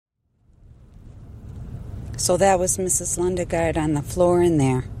So that was Mrs. Lundegaard on the floor in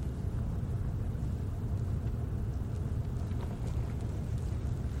there.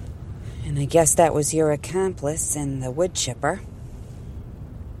 And I guess that was your accomplice and the wood chipper.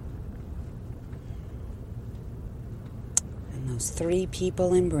 And those 3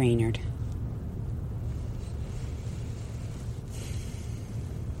 people in Brainerd.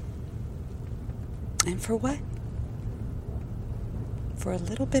 And for what? For a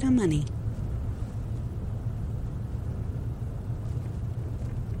little bit of money.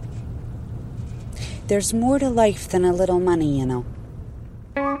 There's more to life than a little money, you know.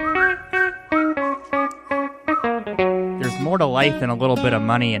 There's more to life than a little bit of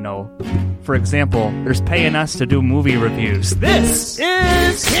money, you know. For example, there's paying us to do movie reviews. This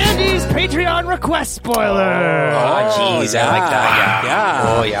is Candy's Patreon request spoiler. Oh, jeez, I like that. Yeah.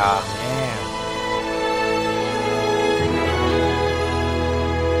 Oh, yeah.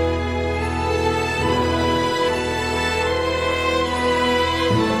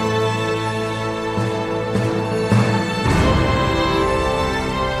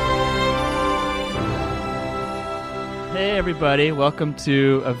 Hey everybody, welcome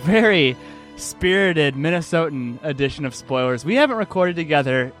to a very spirited Minnesotan edition of Spoilers. We haven't recorded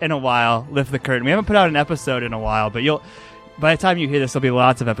together in a while, lift the curtain. We haven't put out an episode in a while, but by the time you hear this, there'll be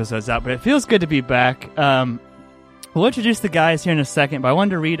lots of episodes out, but it feels good to be back. We'll introduce the guys here in a second, but I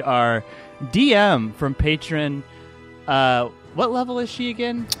wanted to read our DM from patron. What level is she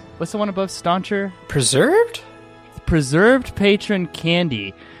again? What's the one above Stauncher? Preserved? Preserved patron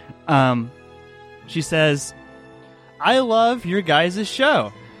Candy. She says, I love your guys'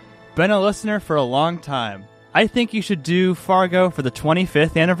 show. Been a listener for a long time. I think you should do Fargo for the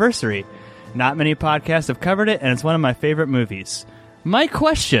 25th anniversary. Not many podcasts have covered it, and it's one of my favorite movies. My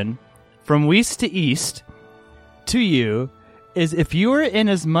question, from West to East, to you, is if you were in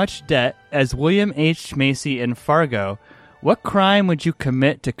as much debt as William H. Macy in Fargo, what crime would you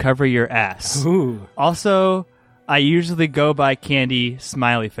commit to cover your ass? Ooh. Also, I usually go by Candy,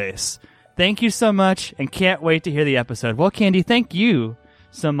 smiley face. Thank you so much, and can't wait to hear the episode. Well, Candy, thank you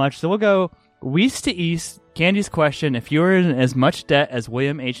so much. So we'll go West to East. Candy's question, if you were in as much debt as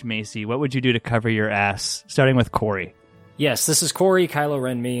William H. Macy, what would you do to cover your ass? Starting with Corey. Yes, this is Corey, Kylo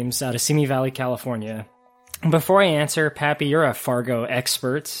Ren Memes, out of Simi Valley, California. Before I answer, Pappy, you're a Fargo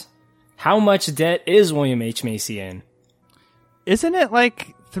expert. How much debt is William H. Macy in? Isn't it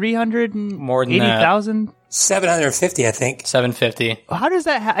like More than that. 380,000? 750, I think. 750. How does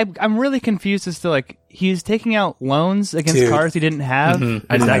that I'm really confused as to, like, he's taking out loans against cars he didn't have?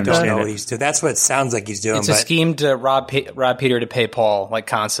 Mm-hmm. I don't know what he's doing. That's what it sounds like he's doing. It's a scheme to rob Peter to pay Paul, like,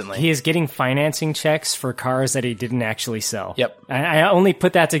 constantly. He is getting financing checks for cars that he didn't actually sell. Yep. I only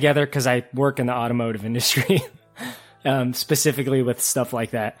put that together because I work in the automotive industry, specifically with stuff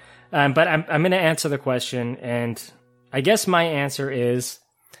like that. But I'm going to answer the question, and I guess my answer is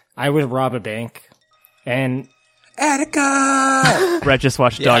I would rob a bank. And Attica! Brett just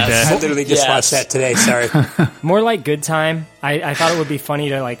watched Dog Day. I literally just watched that today, sorry. more like Good Time. I thought it would be funny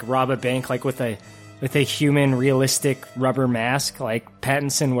to like rob a bank like with a human realistic rubber mask like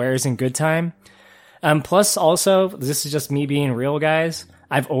Pattinson wears in Good Time. Plus also, this is just me being real, guys.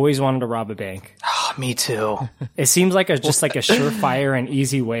 I've always wanted to rob a bank. Oh, me too. It seems like just like a surefire and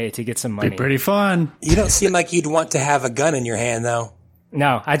easy way to get some money. Be pretty fun. You don't seem like you'd want to have a gun in your hand, though.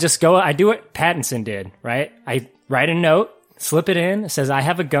 No, I do what Pattinson did, right? I write a note, slip it in, it says, I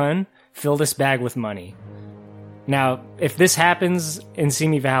have a gun, fill this bag with money. Now, if this happens in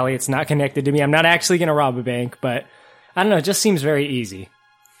Simi Valley, it's not connected to me. I'm not actually going to rob a bank, but I don't know, it just seems very easy.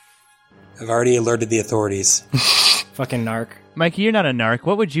 I've already alerted the authorities. Fucking narc. Mikey, you're not a narc.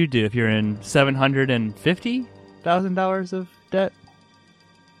 What would you do if you're in $750,000 of debt?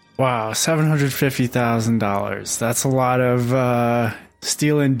 Wow, $750,000. That's a lot of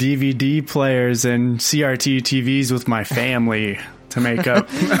stealing DVD players and CRT TVs with my family to make up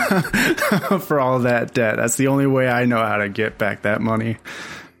for all that debt. That's the only way I know how to get back that money.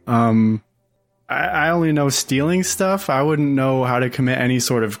 I only know stealing stuff. I wouldn't know how to commit any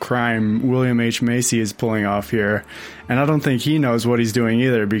sort of crime William H. Macy is pulling off here. And I don't think he knows what he's doing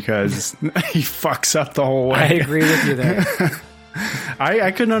either because he fucks up the whole way. I agree with you there. I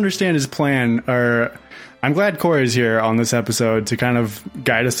couldn't understand his plan, or I'm glad Corey's here on this episode to kind of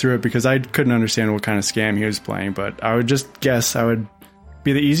guide us through it because I couldn't understand what kind of scam he was playing, but I would just guess the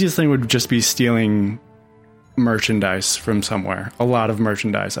easiest thing would just be stealing merchandise from somewhere. A lot of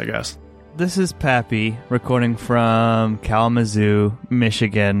merchandise, I guess. This is Pappy, recording from Kalamazoo,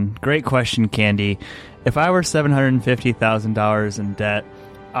 Michigan. Great question, Candy. If I were $750,000 in debt,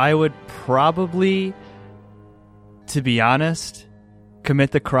 I would probably, to be honest,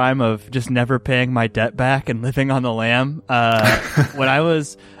 commit the crime of just never paying my debt back and living on the lam. When I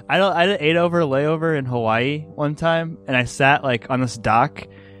had an 8-over layover in Hawaii one time, and I sat like on this dock,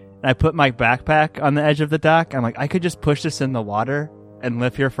 and I put my backpack on the edge of the dock. I'm like, I could just push this in the water and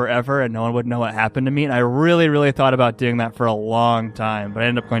live here forever, and no one would know what happened to me. And I really, really thought about doing that for a long time, but I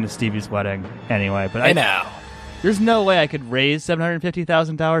ended up going to Stevie's wedding anyway. But I know there's no way I could raise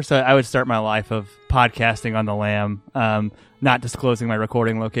 $750,000, so I would start my life of podcasting on the lam, not disclosing my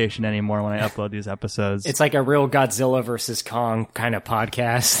recording location anymore when I upload these episodes. It's like a real Godzilla versus Kong kind of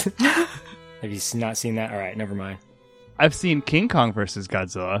podcast. Have you not seen that? All right, never mind. I've seen King Kong versus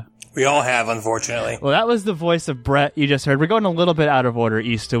Godzilla. We all have, unfortunately. Well, that was the voice of Brett you just heard. We're going a little bit out of order,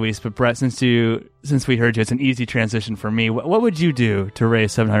 east to west, but Brett, since we heard you, it's an easy transition for me. What would you do to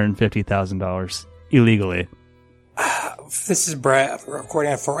raise $750,000 illegally? This is Brett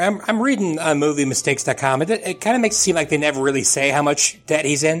recording for. I'm reading moviemistakes.com. It kind of makes it seem like they never really say how much debt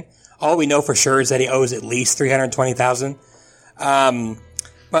he's in. All we know for sure is that he owes at least $320,000.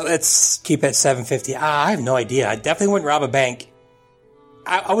 But let's keep it at $750. I have no idea. I definitely wouldn't rob a bank.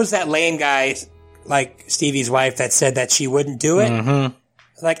 I was that lame guy, like Stevie's wife, that said that she wouldn't do it. Mm-hmm.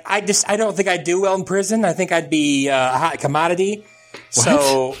 Like, I don't think I'd do well in prison. I think I'd be a hot commodity. What?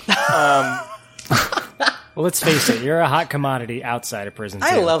 So, well, let's face it, you're a hot commodity outside of prison, too.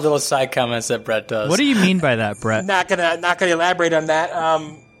 I love those side comments that Brett does. What do you mean by that, Brett? Not gonna elaborate on that.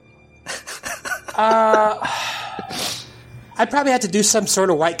 I'd probably have to do some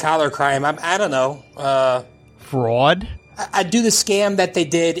sort of white-collar crime. I don't know. Fraud? I'd do the scam that they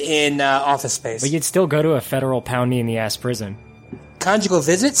did in Office Space. But you'd still go to a federal pound-me-in-the-ass prison. Conjugal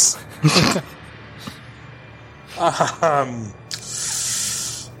visits?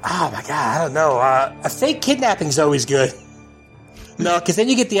 Oh my god, I don't know. A fake kidnapping's always good. No, because then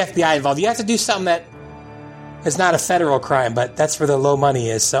you get the FBI involved. You have to do something that is not a federal crime, but that's where the low money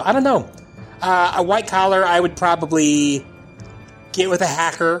is. So, I don't know. A white collar, I would probably get with a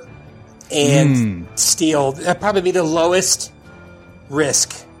hacker and steal. That'd probably be the lowest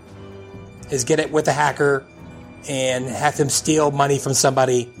risk, is get it with a hacker and have him steal money from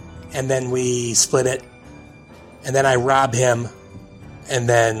somebody, and then we split it. And then I rob him, and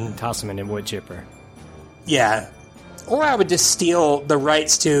then toss him in a wood chipper. Yeah. Or I would just steal the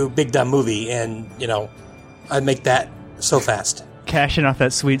rights to Big Dumb Movie, and, I'd make that so fast. Cashing off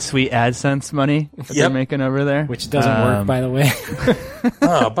that sweet, sweet AdSense money that they're making over there. Which doesn't work, by the way.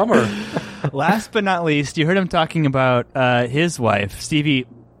 Oh, bummer. Last but not least, you heard him talking about his wife. Stevie,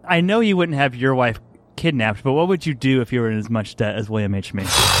 I know you wouldn't have your wife kidnapped, but what would you do if you were in as much debt as William H. Macy?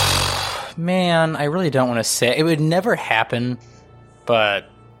 Man, I really don't want to say. It would never happen, but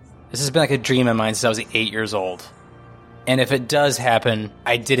this has been like a dream of mine since I was 8 years old. And if it does happen,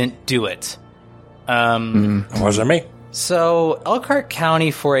 I didn't do it. Wasn't me. So, Elkhart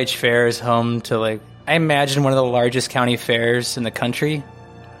County 4-H Fair is home to, I imagine one of the largest county fairs in the country.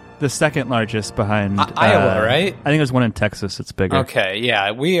 The second largest behind Iowa, right? I think there's one in Texas that's bigger. Okay,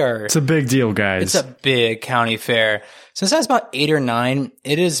 yeah, we are... It's a big deal, guys. It's a big county fair. Since I was about 8 or 9,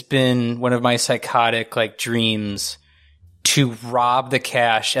 it has been one of my psychotic, dreams to rob the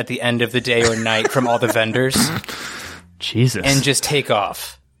cash at the end of the day or night from all the vendors. Jesus. And just take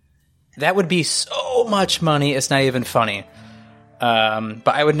off. That would be so much money, it's not even funny. But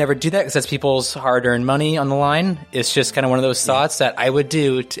I would never do that because that's people's hard-earned money on the line. It's just kind of one of those thoughts that I would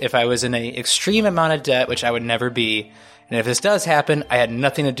do if I was in an extreme amount of debt, which I would never be. And if this does happen, I had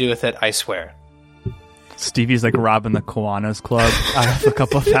nothing to do with it, I swear. Stevie's robbing the Kiwanis Club out of a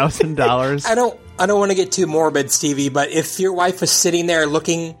couple $1,000. I don't want to get too morbid, Stevie, but if your wife was sitting there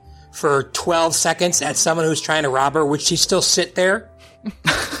looking for 12 seconds at someone who's trying to rob her, would she still sit there?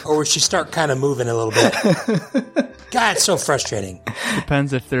 Or would she start kind of moving a little bit? God, it's so frustrating.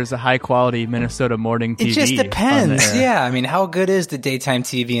 Depends if there's a high-quality Minnesota morning TV. It just depends. Yeah, I mean, how good is the daytime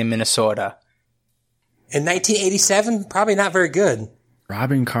TV in Minnesota? In 1987, probably not very good.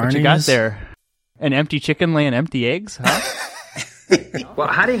 Robbing carnies? What you got there? An empty chicken laying empty eggs, huh? Well,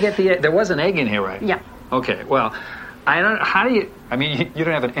 how do you get the egg? There was an egg in here, right? Yeah. Okay, well, how do you... I mean, you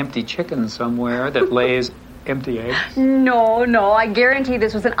don't have an empty chicken somewhere that lays... empty eggs? No, I guarantee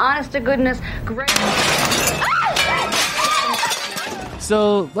this was an honest-to-goodness great...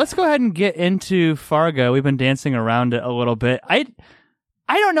 So let's go ahead and get into Fargo. We've been dancing around it a little bit. I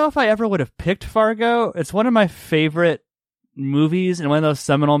don't know if I ever would have picked Fargo. It's one of my favorite movies and one of those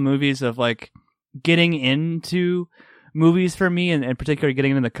seminal movies of getting into movies for me, and in particular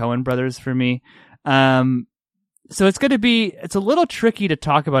getting into the Coen brothers for me. So it's a little tricky to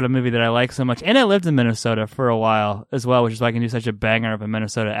talk about a movie that I like so much. And I lived in Minnesota for a while as well, which is why I can do such a banger of a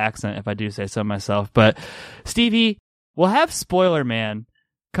Minnesota accent, if I do say so myself. But Stevie, we'll have Spoiler Man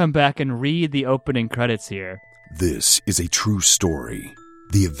come back and read the opening credits here. This is a true story.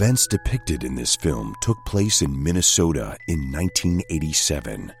 The events depicted in this film took place in Minnesota in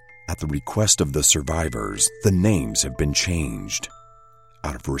 1987. At the request of the survivors, the names have been changed.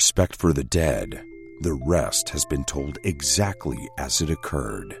 Out of respect for the dead, the rest has been told exactly as it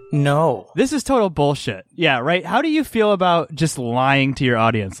occurred. No. This is total bullshit. Yeah, right? How do you feel about just lying to your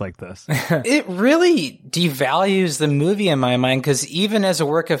audience like this? It really devalues the movie in my mind, because even as a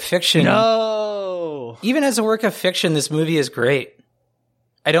work of fiction... No! Even as a work of fiction, this movie is great.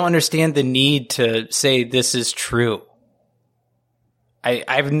 I don't understand the need to say this is true.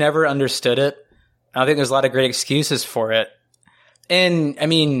 I've never understood it. I don't think there's a lot of great excuses for it. And, I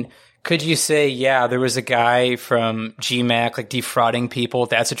mean, could you say, yeah, there was a guy from GMAC, like, defrauding people?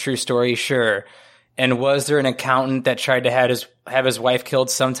 That's a true story? Sure. And was there an accountant that tried to have his wife killed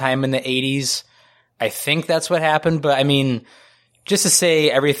sometime in the 80s? I think that's what happened. But, I mean, just to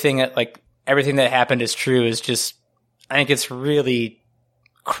say everything that happened is true is just, I think it's really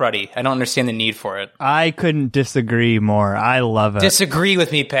cruddy. I don't understand the need for it. I couldn't disagree more. I love it. Disagree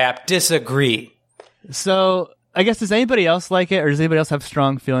with me, Pap. Disagree. So, I guess, does anybody else like it, or does anybody else have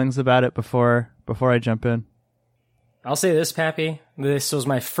strong feelings about it before I jump in? I'll say this, Pappy. This was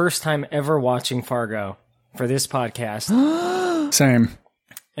my first time ever watching Fargo for this podcast. Same.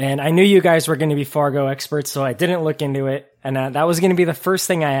 And I knew you guys were going to be Fargo experts, so I didn't look into it. And that was going to be the first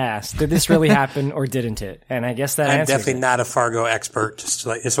thing I asked. Did this really happen or didn't it? And I guess that I'm answers definitely it. not a Fargo expert. Just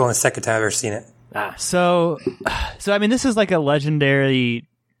like it's only the second time I've ever seen it. So I mean, this is like a legendary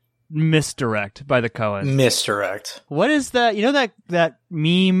misdirect by the Coens. Misdirect. What is that? You know that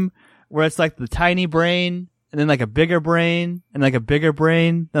meme where it's like the tiny brain and then like a bigger brain and like a bigger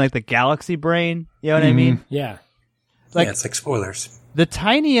brain and like the galaxy brain? You know what I mean? Yeah. Like, Yeah, it's like spoilers. the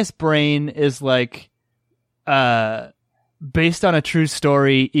tiniest brain is like, based on a true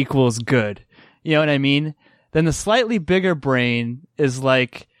story equals good. You know what I mean? Then the slightly bigger brain is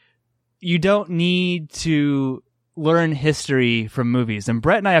like, you don't need to learn history from movies. And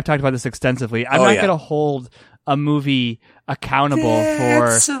Brett and I have talked about this extensively. I'm not going to hold a movie accountable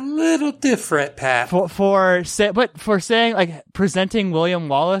It's a little different, Pat. for saying, like, presenting William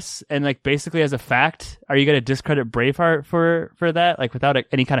Wallace and like basically as a fact. Are you going to discredit Braveheart for that? Like, without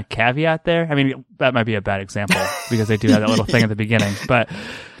any kind of caveat there? I mean, that might be a bad example because they do have that little thing at the beginning. But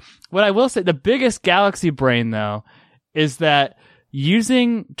what I will say, the biggest galaxy brain though, is that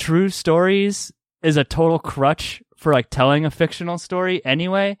using true stories is a total crutch for like telling a fictional story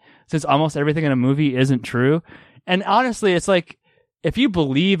anyway, since almost everything in a movie isn't true. And honestly, it's like, if you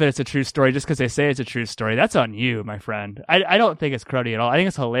believe that it's a true story just because they say it's a true story, that's on you, my friend. I don't think it's cruddy at all. I think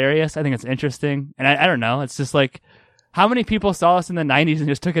it's hilarious. I think it's interesting. And I don't know. It's just like, how many people saw us in the 90s and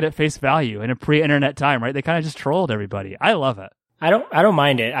just took it at face value in a pre-internet time, right? They kind of just trolled everybody. I love it. I don't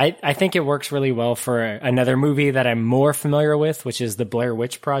mind it. I think it works really well for another movie that I'm more familiar with, which is the Blair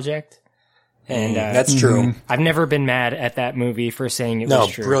Witch Project. And that's true. I've never been mad at that movie for saying it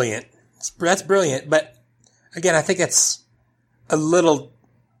was true. No, brilliant. That's brilliant. But again, I think it's a little.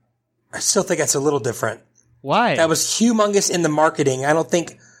 I still think that's a little different. Why? That was humongous in the marketing. I don't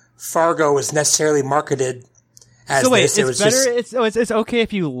think Fargo was necessarily marketed as so wait, this. it's better. It's okay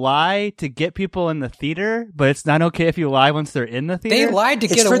if you lie to get people in the theater, but it's not okay if you lie once they're in the theater. They lied to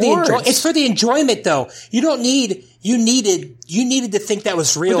It's get for awards. it's for the enjoyment, though. You don't need. You needed to think that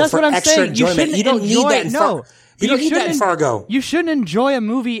was real that's for what I'm extra saying. enjoyment. You don't need that in Fargo. You don't need that in Fargo. You shouldn't enjoy a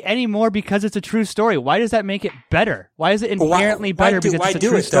movie anymore because it's a true story. Why does that make it better? Why is it inherently better because it's a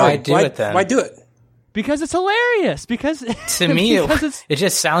true story? Why do it then? Why do it? Because it's hilarious. Because to me, because it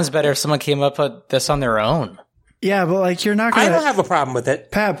just sounds better if someone came up with this on their own. Yeah, but like you're not gonna. I don't have a problem with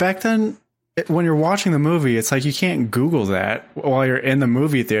it. Pat, back then, when you're watching the movie, it's like you can't Google that while you're in the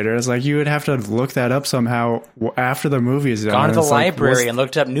movie theater. It's like you would have to look that up somehow after the movie is done. Gone to the It's like, library and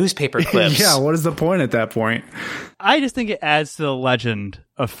looked up newspaper clips. Yeah, what is the point at that point? I just think it adds to the legend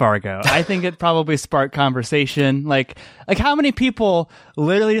of Fargo. I think it probably sparked conversation. Like how many people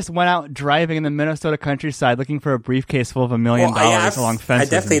literally just went out driving in the Minnesota countryside looking for a briefcase full of $1 million along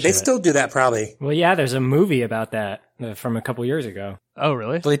fences? They still do that probably. Well, yeah, there's a movie about that from a couple years ago. Oh,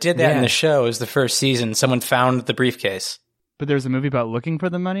 really? Well, they did that in the show. It was the first season. Someone found the briefcase. But there's a movie about looking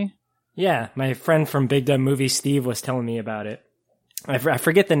for the money? Yeah, my friend from Big Dumb Movie, Steve, was telling me about it. I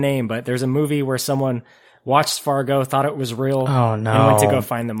forget the name, but there's a movie where someone watched Fargo, thought it was real, and went to go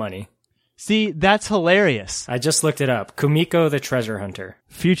find the money. See, that's hilarious. I just looked it up. Kumiko the Treasure Hunter.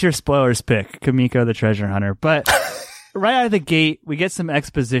 Future spoilers pick, Kumiko the Treasure Hunter. But right out of the gate, we get some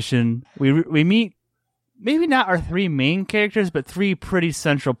exposition. We meet maybe not our three main characters, but three pretty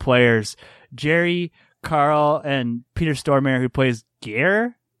central players. Jerry, Carl and Peter Stormare, who plays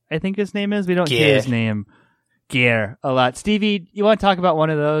Gare, I think his name is. We don't hear his name, Gare, a lot. Stevie, you want to talk about one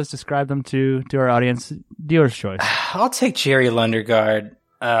of those? Describe them to our audience. Dealer's choice. I'll take Jerry Lundegaard,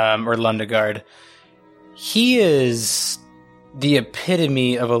 or Lundegaard. He is the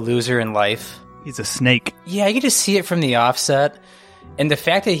epitome of a loser in life. He's a snake. Yeah, you can just see it from the offset. And the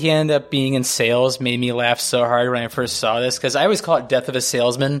fact that he ended up being in sales made me laugh so hard when I first saw this, because I always call it death of a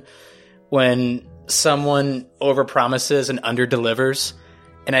salesman when someone overpromises and underdelivers.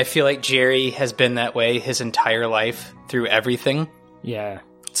 And I feel like Jerry has been that way his entire life through everything. Yeah.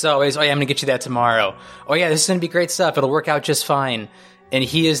 It's always, oh yeah, I'm going to get you that tomorrow. Oh yeah, this is going to be great stuff. It'll work out just fine. And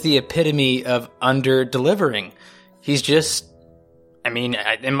he is the epitome of under-delivering. He's just, I mean,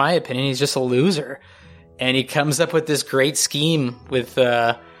 in my opinion, he's just a loser. And he comes up with this great scheme with,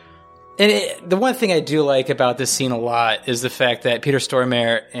 the one thing I do like about this scene a lot is the fact that Peter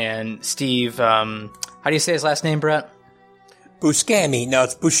Stormare and Steve, how do you say his last name, Brett? Buscemi. No,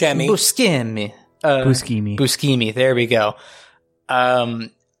 it's Buscemi. Buscemi. Buscemi. There we go. I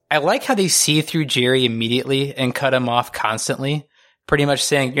like how they see through Jerry immediately and cut him off constantly, pretty much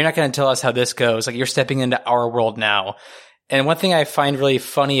saying, you're not going to tell us how this goes. Like, you're stepping into our world now. And one thing I find really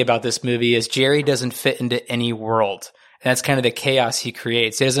funny about this movie is Jerry doesn't fit into any world. And that's kind of the chaos he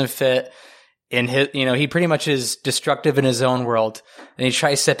creates. He doesn't fit in his, he pretty much is destructive in his own world. And he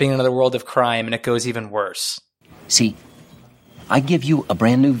tries stepping into the world of crime, and it goes even worse. See, I give you a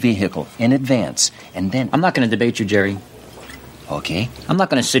brand new vehicle in advance, and then... I'm not going to debate you, Jerry. Okay. I'm not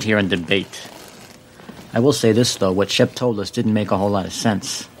going to sit here and debate. I will say this, though. What Shep told us didn't make a whole lot of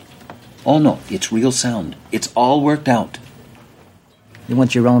sense. Oh, no. It's real sound. It's all worked out. You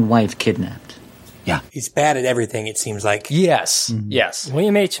want your own wife kidnapped. Yeah. He's bad at everything, it seems like. Yes. Mm-hmm. Yes.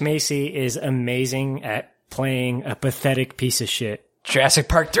 William H. Macy is amazing at playing a pathetic piece of shit. Jurassic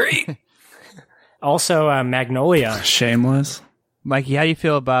Park 3. Also, Magnolia. Shameless. Mikey, how do you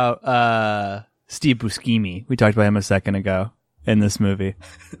feel about Steve Buscemi? We talked about him a second ago in this movie.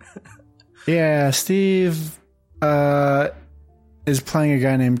 Yeah, Steve is playing a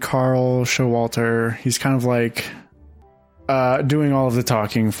guy named Carl Showalter. He's kind of like doing all of the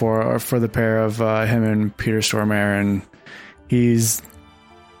talking for the pair of him and Peter Stormare, and he's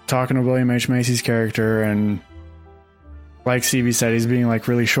talking to William H. Macy's character, and like Stevie said, he's being like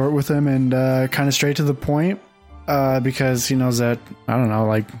really short with him and kind of straight to the point because he knows that, I don't know,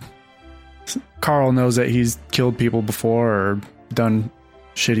 like Carl knows that he's killed people before or done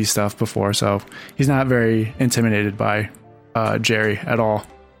shitty stuff before, so he's not very intimidated by Jerry at all.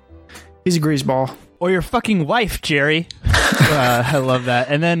 He's a greaseball. Or your fucking wife, Jerry. I love that.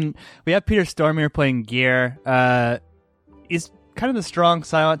 And then we have Peter Stormare playing Gare. He's kind of the strong,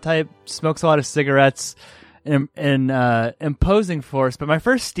 silent type, smokes a lot of cigarettes, and imposing force. But my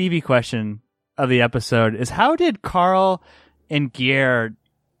first Stevie question of the episode is, how did Carl and Gare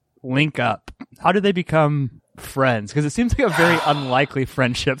link up? How did they become friends? Because it seems like a very unlikely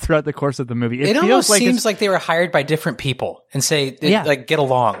friendship throughout the course of the movie. It almost seems like they were hired by different people and say, like, get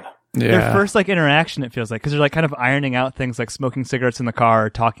along. Yeah. Their first interaction, it feels like, because they're kind of ironing out things like smoking cigarettes in the car, or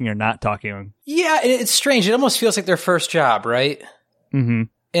talking or not talking. Yeah, it's strange. It almost feels like their first job, right? Mm-hmm.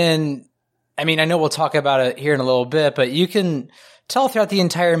 And I mean, I know we'll talk about it here in a little bit, but you can tell throughout the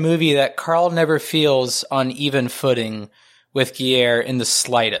entire movie that Carl never feels on even footing with Gare in the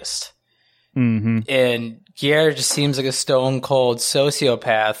slightest. Mm-hmm. And Gare just seems like a stone cold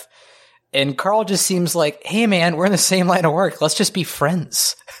sociopath. And Carl just seems like, hey man, we're in the same line of work. Let's just be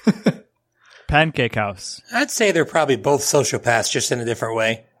friends. Pancake House. I'd say they're probably both sociopaths, just in a different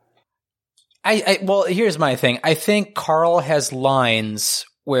way. Well, here's my thing. I think Carl has lines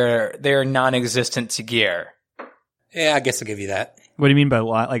where they're non-existent to Gare. Yeah, I guess I'll give you that. What do you mean by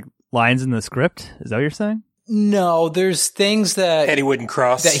lines in the script? Is that what you're saying? No, there's things that he wouldn't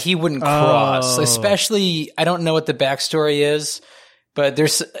cross. That he wouldn't cross. Especially, I don't know what the backstory is, but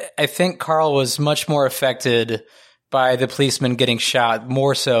I think Carl was much more affected by the policeman getting shot,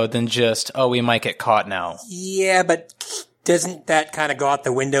 more so than just, oh, we might get caught now. Yeah, but doesn't that kind of go out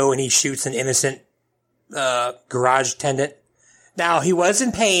the window when he shoots an innocent garage attendant? Now, he was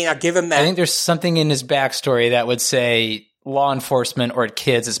in pain, I'll give him that. I think there's something in his backstory that would say law enforcement or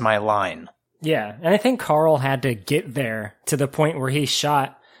kids is my line. Yeah, and I think Carl had to get there to the point where he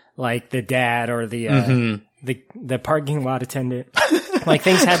shot like the dad or the parking lot attendant. Like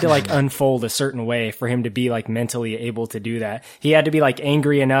things had to unfold a certain way for him to be mentally able to do that. He had to be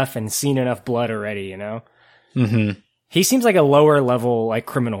angry enough and seen enough blood already, you know? Mm-hmm. He seems like a lower level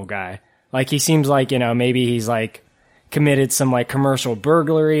criminal guy. He seems like, maybe he's committed some commercial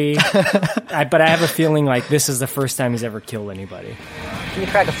burglary. But I have a feeling this is the first time he's ever killed anybody. Can you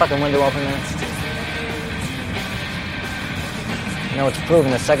crack a fucking window open, man? You know, it's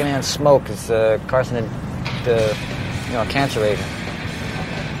proven that secondhand smoke is carcinogen, a cancer agent.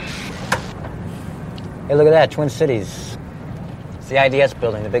 Hey, look at that, Twin Cities. It's the IDS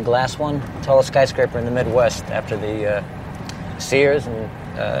building, the big glass one, tallest skyscraper in the Midwest after the Sears in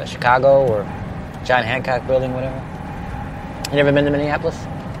Chicago or John Hancock building, whatever. You never been to Minneapolis?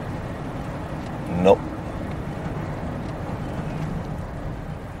 Nope.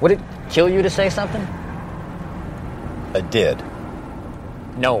 Would it kill you to say something? I did.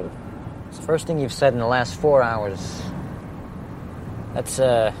 No. It's the first thing you've said in the last 4 hours. That's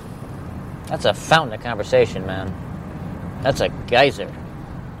a fountain of conversation, man. That's a geyser.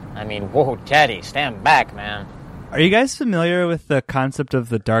 I mean, whoa, Teddy, stand back, man. Are you guys familiar with the concept of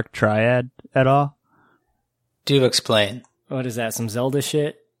the Dark Triad at all? Do explain. What is that, some Zelda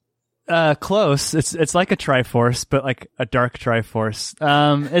shit? Close. It's like a Triforce, but like a dark Triforce.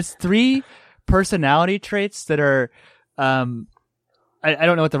 It's 3 personality traits that are, I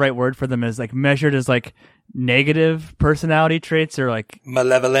don't know what the right word for them is, like measured as like negative personality traits or like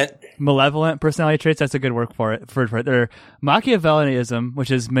malevolent personality traits. That's a good word for it. They're Machiavellianism,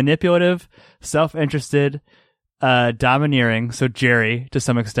 which is manipulative, self-interested, domineering, so Jerry to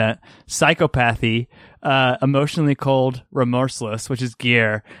some extent, psychopathy, emotionally cold, remorseless, which is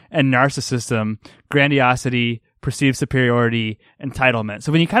Gear, and narcissism, grandiosity, perceived superiority, entitlement.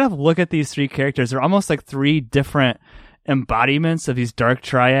 So when you kind of look at these 3 characters, they're almost like 3 different embodiments of these dark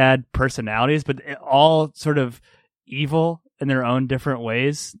triad personalities, but all sort of evil in their own different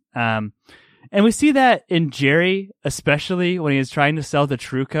ways. And we see that in Jerry, especially when he is trying to sell the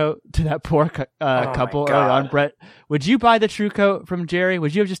True Coat to that poor couple early on. Brett, would you buy the True Coat from Jerry?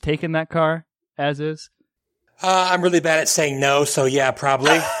 Would you have just taken that car as is? I'm really bad at saying no, so yeah,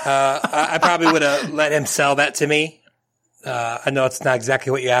 probably. I probably would have let him sell that to me. I know it's not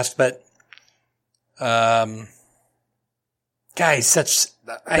exactly what you asked, but guys,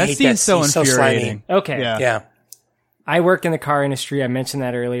 I hate that. So He's so infuriating. slimy. Okay. Yeah. I work in the car industry. I mentioned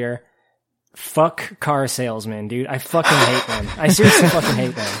that earlier. Fuck car salesmen, dude. I fucking hate them. I seriously fucking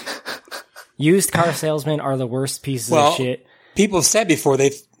hate them. Used car salesmen are the worst pieces of shit. People have said before,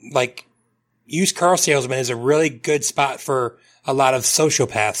 used car salesman is a really good spot for a lot of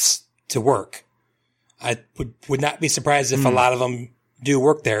sociopaths to work. I would not be surprised if a lot of them do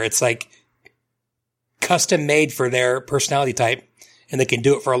work there. It's like custom made for their personality type, and they can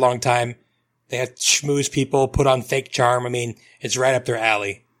do it for a long time. They have schmooze people, put on fake charm. I mean, it's right up their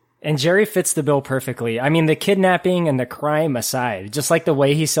alley. And Jerry fits the bill perfectly. I mean, the kidnapping and the crime aside, just like the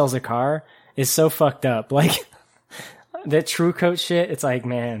way he sells a car is so fucked up. Like, that True Coat shit, it's like,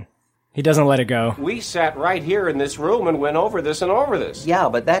 man, he doesn't let it go. We sat right here in this room and went over this and over this. Yeah,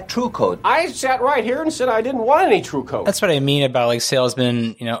 but that True Coat. I sat right here and said I didn't want any True Coat. That's what I mean about like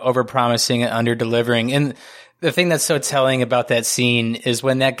salesmen, over-promising and under-delivering. And the thing that's so telling about that scene is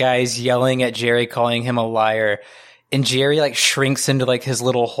when that guy's yelling at Jerry, calling him a liar, and Jerry like shrinks into like his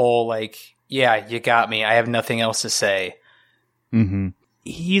little hole, like, yeah, you got me. I have nothing else to say. Mm-hmm.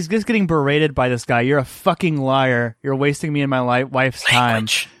 He's just getting berated by this guy. You're a fucking liar. You're wasting me and my wife's time.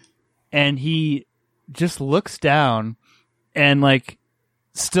 And he just looks down and like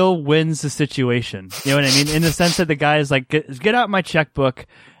still wins the situation. You know what I mean? In the sense that the guy is like, get out my checkbook.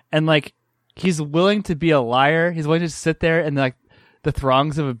 And like, he's willing to be a liar. He's willing to sit there and like the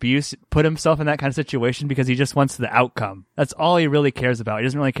throngs of abuse, put himself in that kind of situation because he just wants the outcome. That's all he really cares about. He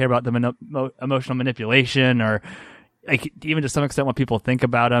doesn't really care about the emotional manipulation or like even to some extent what people think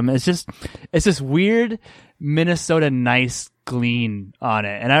about him. It's this weird Minnesota nice glean on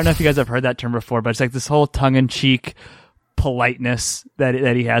it. And I don't know if you guys have heard that term before, but it's like this whole tongue-in-cheek politeness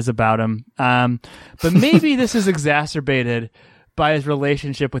that he has about him. But maybe this is exacerbated by his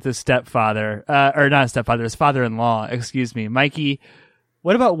relationship with his stepfather, or not his stepfather, his father-in-law, excuse me. Mikey,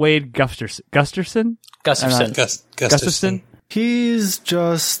 what about Wade Gustafson? Gustafson. He's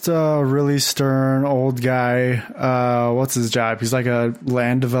just a really stern old guy. What's his job? He's like a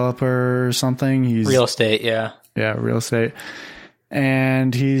land developer or something. He's real estate, yeah. Yeah, real estate.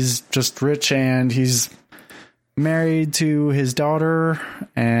 And he's just rich, and he's married to his daughter,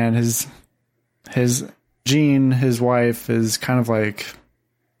 and his Jean, his wife, is kind of like,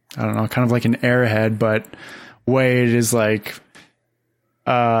 I don't know, kind of like an airhead, but Wade is like,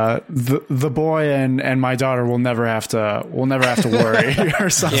 the boy and my daughter will never have to worry or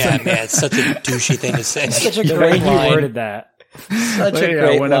something. Yeah, man, it's such a douchey thing to say. Such a great line. You worded that. Such a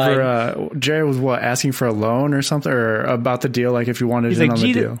great whenever Jerry was asking for a loan or something, or about the deal, like if you wanted in on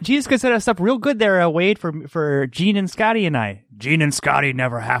the deal. Jesus could set us up real good there, Wade, for Gene and Scotty and I. Gene and Scotty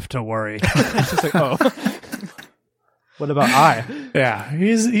never have to worry. It's just like, oh. What about I? Yeah,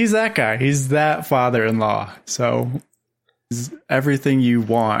 he's that guy. He's that father-in-law. So everything you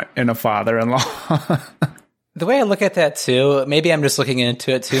want in a father-in-law. The way I look at that too, maybe I'm just looking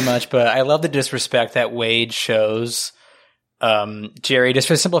into it too much, but I love the disrespect that Wade shows Jerry, just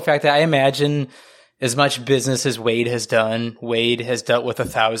for the simple fact that I imagine as much business as Wade has done, Wade has dealt with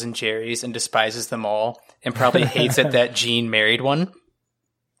 1,000 Jerrys and despises them all and probably hates it that Jean married one.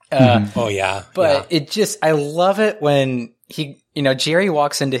 Oh yeah. But I love it when Jerry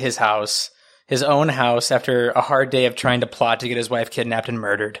walks into his house, his own house, after a hard day of trying to plot to get his wife kidnapped and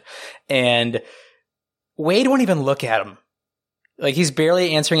murdered. And Wade won't even look at him. Like, he's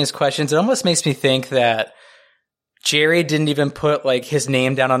barely answering his questions. It almost makes me think that Jerry didn't even put like his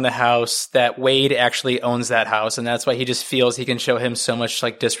name down on the house, that Wade actually owns that house. And that's why he just feels he can show him so much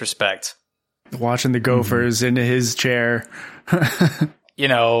like disrespect. Watching the Gophers into his chair. I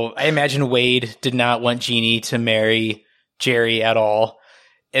imagine Wade did not want Jeannie to marry Jerry at all.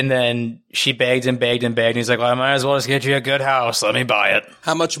 And then she begged and begged and begged. And he's like, well, I might as well just get you a good house. Let me buy it.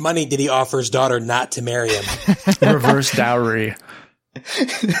 How much money did he offer his daughter not to marry him? Reverse dowry.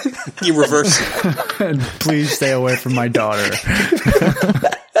 You reverse it. Please stay away from my daughter.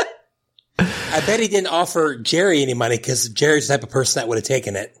 I bet he didn't offer Jerry any money because Jerry's the type of person that would have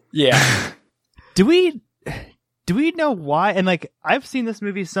taken it. Yeah. Do we know why? And like, I've seen this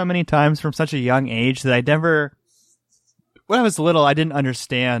movie so many times from such a young age that when I was little, I didn't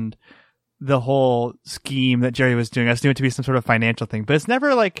understand the whole scheme that Jerry was doing. I just knew it to be some sort of financial thing, but it's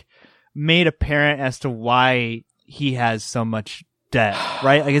never like made apparent as to why he has so much debt,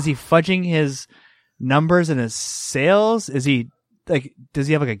 right? Like, is he fudging his numbers and his sales? Is he like, does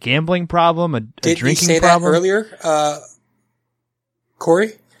he have like a gambling problem, a drinking problem? Did you say that earlier,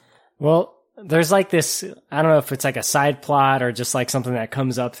 Corey? Well, there's like this, I don't know if it's like a side plot or just like something that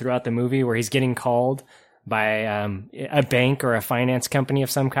comes up throughout the movie where he's getting called by a bank or a finance company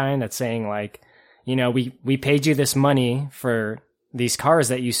of some kind that's saying like, we paid you this money for these cars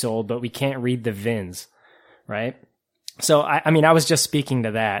that you sold, but we can't read the VINs, right? So, I was just speaking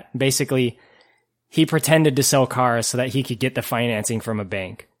to that. Basically, he pretended to sell cars so that he could get the financing from a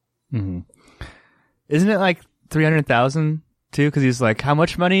bank. Mm-hmm. Isn't it like 300,000 too? Because he's like, how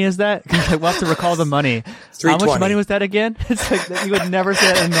much money is that? He's like, we'll have to recall the money. How much money was that again? It's like that you would never say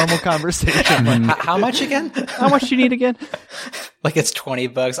that in a normal conversation. Like, how much again? How much do you need again? Like it's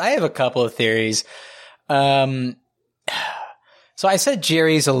 $20. I have a couple of theories. So I said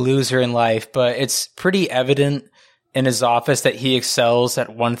Jerry's a loser in life, but it's pretty evident in his office that he excels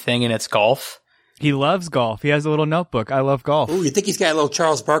at one thing, and it's golf. He loves golf. He has a little notebook. I love golf. Ooh, you think he's got a little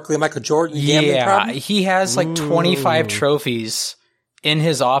Charles Barkley, Michael Jordan gambling problem? He has like 25 trophies in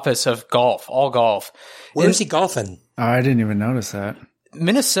his office of golf, all golf. Where is he golfing? Oh, I didn't even notice that.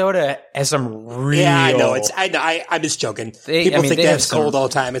 Minnesota has some real... Yeah, I know. I'm just joking. People think that it's cold all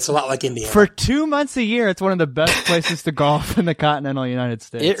the time. It's a lot like Indiana. For 2 months a year, it's one of the best places to golf in the continental United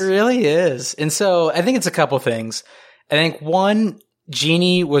States. It really is. And so I think it's a couple things. I think one,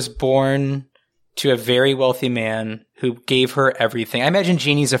 Jeannie was born to a very wealthy man who gave her everything. I imagine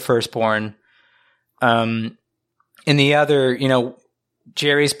Jeannie's a firstborn. And the other,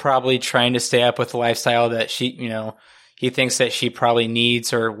 Jerry's probably trying to stay up with the lifestyle that he thinks that she probably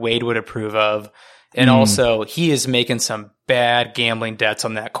needs or Wade would approve of. And also, he is making some bad gambling debts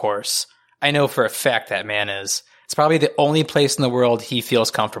on that course. I know for a fact that man is. It's probably the only place in the world he feels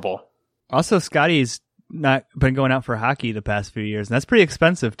comfortable. Also, Scotty's not been going out for hockey the past few years, and that's pretty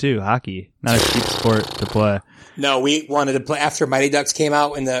expensive too. Hockey, not a cheap sport to play. No, we wanted to play after Mighty Ducks came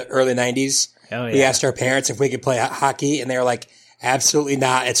out in the early 90s. Oh, yeah. We asked our parents if we could play hockey, and they were like, absolutely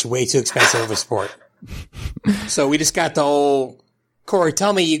not. It's way too expensive of a sport. So we just got the old... Corey,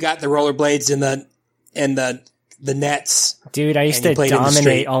 tell me you got the rollerblades and the nets. Dude, I used to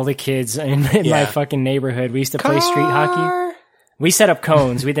dominate all the kids in my fucking neighborhood. We used to play street hockey. We set up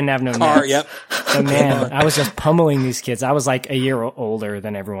cones. We didn't have no nets. Yep. So man, I was just pummeling these kids. I was like a year older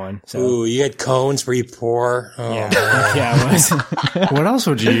than everyone. So. Ooh, you had cones where you pour. Oh, yeah, I was. What else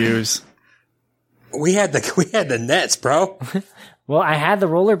would you use? We had the nets, bro. Well, I had the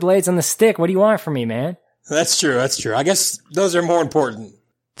rollerblades on the stick. What do you want from me, man? That's true. I guess those are more important.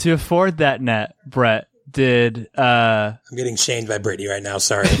 To afford that net, Brett did. I'm getting shamed by Brittany right now.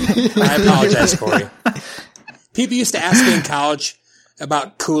 Sorry. I apologize, Corey. People used to ask me in college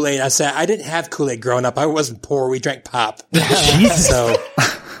about Kool-Aid. I said, I didn't have Kool-Aid growing up. I wasn't poor. We drank pop. So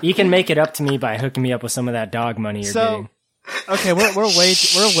you can make it up to me by hooking me up with some of that dog money you're getting. Okay, we're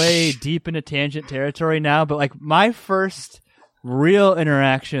way deep into tangent territory now, but like my first real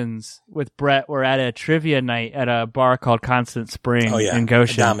interactions with Brett were at a trivia night at a bar called Constant Spring in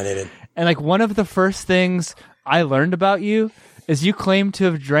Goshen. Dominated. And like one of the first things I learned about you is you claim to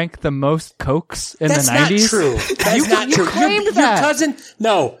have drank the most Cokes in That's the 90s. That's not true. That's not true. Claimed your that. cousin,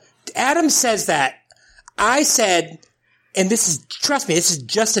 no. Adam says that. I said, and this is, trust me, this is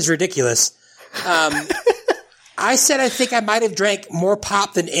just as ridiculous. I said I think I might have drank more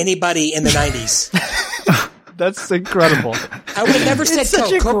pop than anybody in the 90s. That's incredible. I would have never said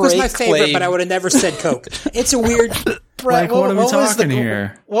Coke. Coke was my favorite, but I would have never said Coke. It's a weird... Brett, what are we talking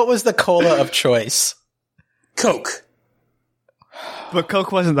here? What was the cola of choice? Coke. But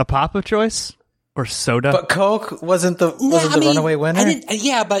Coke wasn't the pop of choice? Or soda? But Coke wasn't the runaway winner?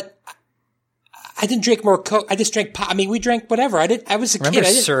 But I didn't drink more Coke. I just drank pop. I mean, we drank whatever. I was a kid. Remember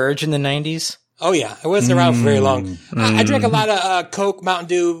Surge in the 90s? Oh, yeah. I wasn't around for very long. I drank a lot of Coke, Mountain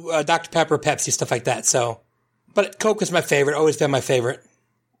Dew, Dr. Pepper, Pepsi, stuff like that. But Coke was my favorite. Always been my favorite.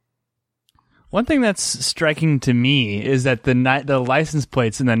 One thing that's striking to me is that the license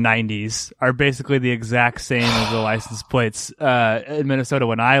plates in the 90s are basically the exact same as the license plates in Minnesota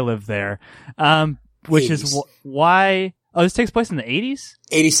when I lived there, which 80s. Is why... Oh, this takes place in the 80s?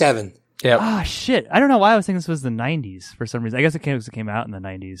 87. Yeah. Ah, shit. I don't know why I was thinking this was the 90s for some reason. I guess it came out in the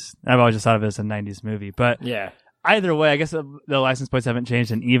 90s. I've always just thought of it as a 90s movie. But yeah. Either way, I guess the license plates haven't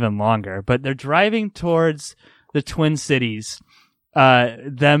changed in even longer. But they're driving towards the Twin Cities,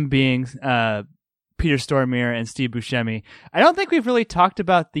 them being Peter Stormare and Steve Buscemi. I don't think we've really talked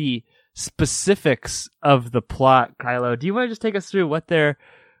about the specifics of the plot, Kylo. Do you want to just take us through what they're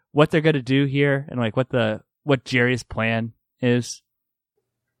going to do here and like what Jerry's plan is?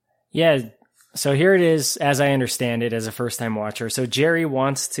 Yeah, so here it is, as I understand it, as a first-time watcher. So Jerry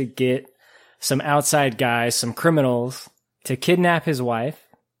wants to get some outside guys, some criminals, to kidnap his wife,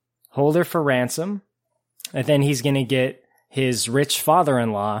 hold her for ransom, and then he's going to get his rich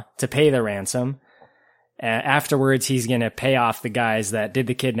father-in-law to pay the ransom. Afterwards, he's going to pay off the guys that did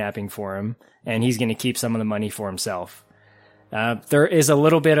the kidnapping for him, and he's going to keep some of the money for himself. There is a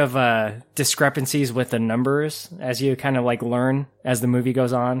little bit of discrepancies with the numbers as you kind of like learn as the movie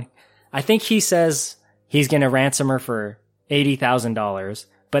goes on. I think he says he's going to ransom her for $80,000,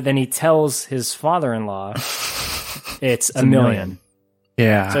 but then he tells his father-in-law it's $1 million.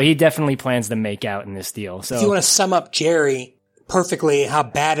 Yeah. So he definitely plans to make out in this deal. So if you want to sum up Jerry perfectly, how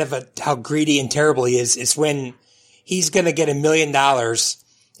greedy and terrible he is when he's going to get $1 million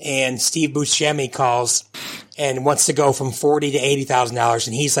and Steve Buscemi calls and wants to go from $40,000 to $80,000,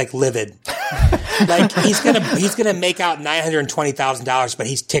 and he's like livid. Like he's gonna make out $920,000, but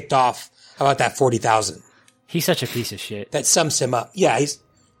he's ticked off about that $40,000. He's such a piece of shit. That sums him up. Yeah,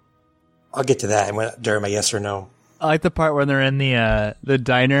 I'll get to that during my yes or no. I like the part when they're in the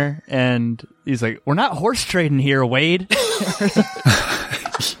diner and he's like, "We're not horse trading here, Wade."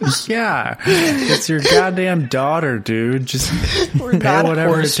 Yeah, it's your goddamn daughter, dude. Just pay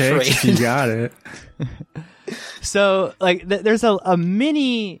whatever it takes if you got it. So, like, there's a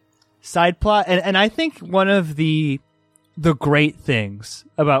mini side plot, and I think one of the great things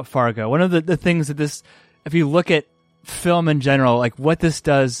about Fargo, one of the things that this, if you look at film in general, like what this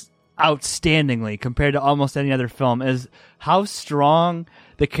does outstandingly compared to almost any other film, is how strong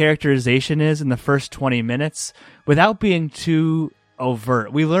the characterization is in the first 20 minutes without being too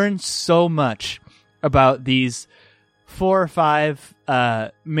overt. We learn so much about these 4 or 5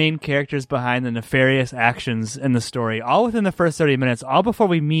 main characters behind the nefarious actions in the story, all within the first 30 minutes, all before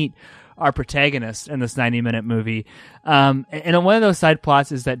we meet our protagonist in this 90-minute movie. And one of those side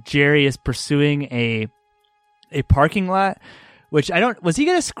plots is that Jerry is pursuing a parking lot, which was he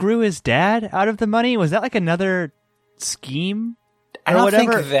going to screw his dad out of the money? Was that like another scheme? I don't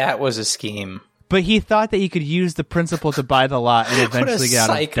think that was a scheme. But he thought that he could use the principal to buy the lot and eventually get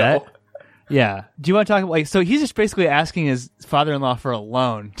out of debt. Yeah. Do you want to talk so he's just basically asking his father-in-law for a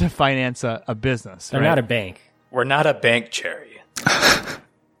loan to finance a business. They're not a bank. We're not a bank, Jerry.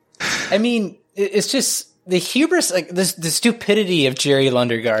 I mean, it's just the hubris, like the stupidity of Jerry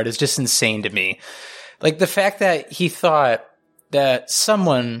Lundegaard is just insane to me. Like the fact that he thought that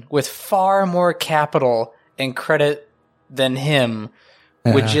someone with far more capital and credit than him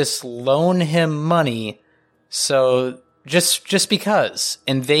would just loan him money. So just because,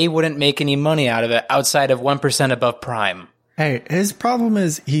 and they wouldn't make any money out of it outside of 1% above prime. Hey, his problem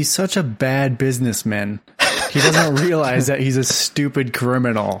is he's such a bad businessman. He doesn't realize that he's a stupid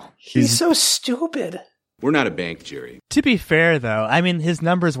criminal. He's so stupid. We're not a bank, Jerry. To be fair, though, I mean, his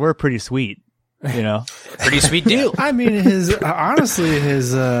numbers were pretty sweet. You know, pretty sweet deal. I mean, his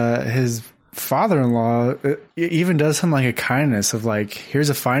father-in-law even does him like a kindness of like, here's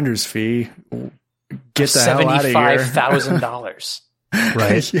a finder's fee. Get the hell out of here. $75,000.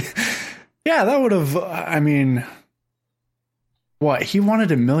 Right. Yeah, that would have, I mean, what? He wanted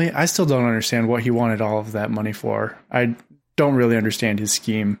 $1 million? I still don't understand what he wanted all of that money for. don't really understand his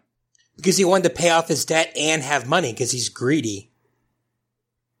scheme. Because he wanted to pay off his debt and have money because he's greedy.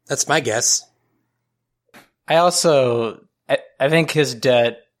 That's my guess. I think his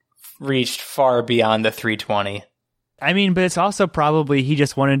debt reached far beyond the 320. I mean, but it's also probably he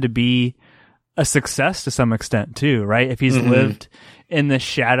just wanted to be a success to some extent too, right? If he's lived in the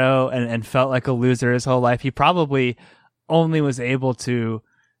shadow and felt like a loser his whole life, he probably only was able to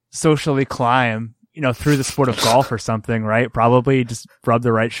socially climb, through the sport of golf or something, right? Probably just rub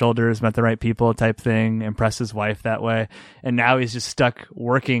the right shoulders, met the right people type thing, impress his wife that way. And now he's just stuck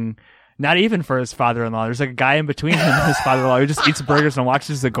working, not even for his father-in-law. There's like a guy in between him and his father-in-law who just eats burgers and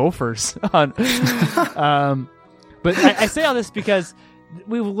watches the Gophers. But I say all this because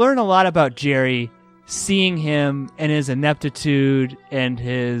we learn a lot about Jerry, seeing him and his ineptitude and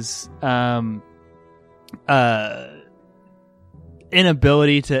his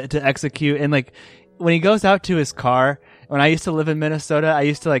inability to execute. And like when he goes out to his car, when I used to live in Minnesota, I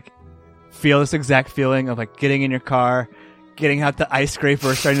used to like feel this exact feeling of like getting in your car, getting out the ice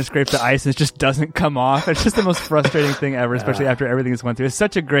scraper, starting to scrape the ice, and it just doesn't come off. It's just the most frustrating thing ever, especially after everything he's went through. It's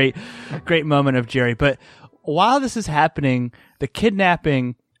such a great moment of Jerry. But while this is happening, the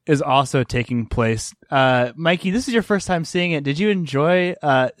kidnapping is also taking place. Mikey, this is your first time seeing it. Did you enjoy?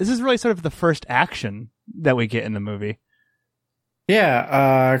 This is really sort of the first action that we get in the movie.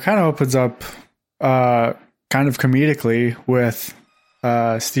 Yeah, kind of opens up kind of comedically with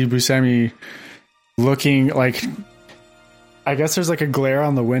Steve Buscemi looking like, I guess there's like a glare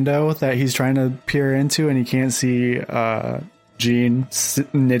on the window that he's trying to peer into, and he can't see Jean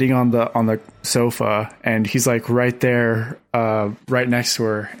knitting on the sofa, and he's like right there, right next to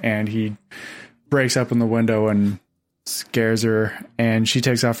her, and he breaks up in the window and scares her, and she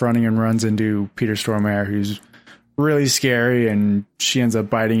takes off running and runs into Peter Stormare, who's really scary, and she ends up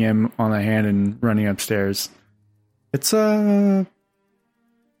biting him on the hand and running upstairs. It's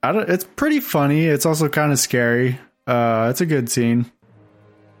it's pretty funny. It's also kind of scary. It's a good scene.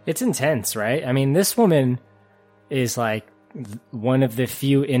 It's intense, right? I mean, this woman is like one of the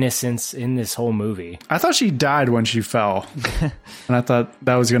few innocents in this whole movie. I thought she died when she fell. And I thought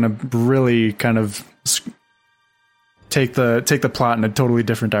that was going to really kind of take the plot in a totally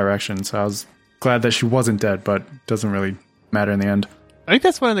different direction. So I was glad that she wasn't dead, but it doesn't really matter in the end. I think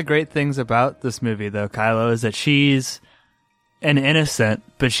that's one of the great things about this movie, though, Kylo, is that she's an innocent,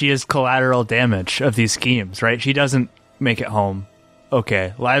 but she is collateral damage of these schemes, right? She doesn't make it home.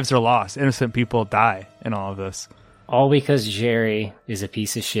 Okay, lives are lost. Innocent people die in all of this. All because Jerry is a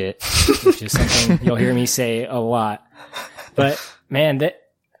piece of shit, which is something you'll hear me say a lot. But, man,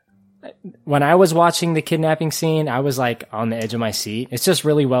 when I was watching the kidnapping scene, I was, like, on the edge of my seat. It's just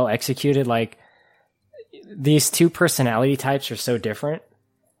really well executed. Like, these two personality types are so different.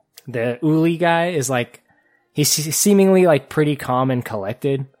 The Uli guy is, like, he's seemingly, like, pretty calm and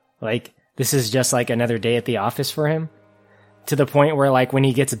collected. Like, this is just, like, another day at the office for him. To the point where, like, when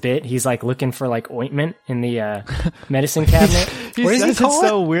he gets bit, he's, like, looking for, like, ointment in the medicine cabinet. What is it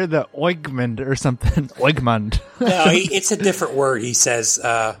so weird, the ointment or something? Ointment. No, it's a different word. He says,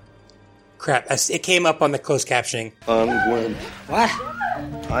 crap, it came up on the closed captioning. Unguent. What?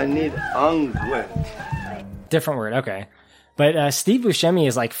 I need unguent. Different word, okay. But Steve Buscemi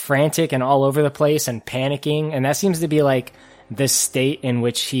is, like, frantic and all over the place and panicking, and that seems to be, like, the state in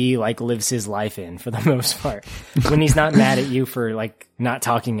which he, like, lives his life in, for the most part. When he's not mad at you for, like, not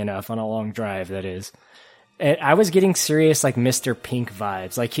talking enough on a long drive, that is. And I was getting serious, like, Mr. Pink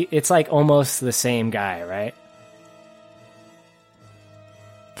vibes. Like, it's, like, almost the same guy, right?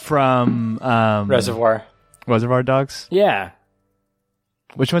 From Reservoir Dogs? Yeah.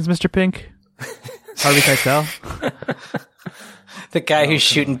 Which one's Mr. Pink? Harvey Keitel? The guy who's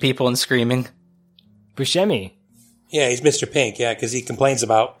shooting people and screaming. Buscemi. Yeah, he's Mr. Pink, yeah, because he complains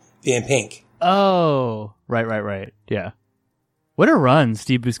about being pink. Oh, right. Yeah. What a run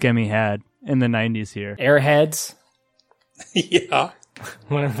Steve Buscemi had in the 90s here. Airheads. Yeah.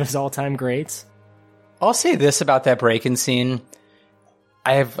 One of his all-time greats. I'll say this about that break-in scene.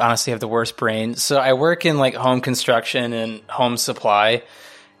 I honestly have the worst brain. So I work in, like, home construction and home supply.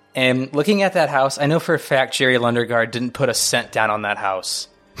 And looking at that house, I know for a fact Jerry Lundegaard didn't put a cent down on that house.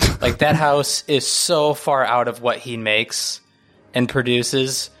 Like, that house is so far out of what he makes and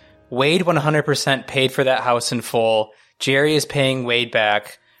produces. Wade 100% paid for that house in full. Jerry is paying Wade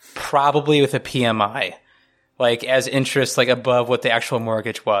back, probably with a PMI, like, as interest, like, above what the actual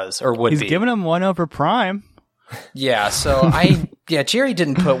mortgage was or would be. He's giving him 1 over prime. Yeah, so Jerry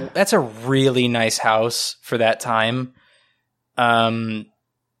didn't put. That's a really nice house for that time.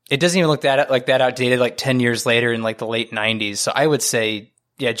 It doesn't even look that outdated, like 10 years later in, like, the late 90s. So I would say,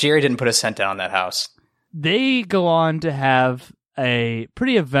 yeah, Jerry didn't put a cent down on that house. they go on to have a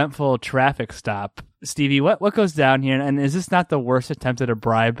pretty eventful traffic stop. Stevie, what goes down here? And is this not the worst attempt at a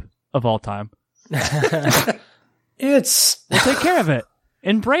bribe of all time? We'll take care of it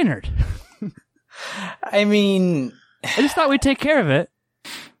in Brainerd. I mean, I just thought we'd take care of it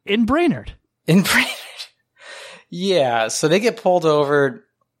in Brainerd. Yeah, so they get pulled over.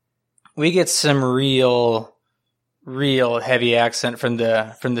 We get some real heavy accent from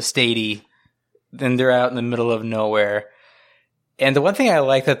the statey. Then they're out in the middle of nowhere. And the one thing I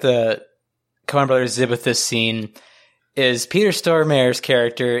like that the Coen brothers did with this scene is Peter Stormare's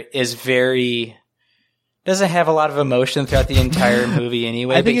character is doesn't have a lot of emotion throughout the entire movie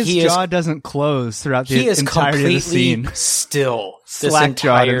anyway. I think his jaw doesn't close throughout the entirety of the scene. Still, this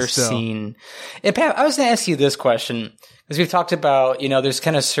entire scene. And Pat, I was going to ask you this question because we've talked about, there's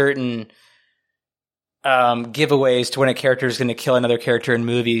kind of certain giveaways to when a character is going to kill another character in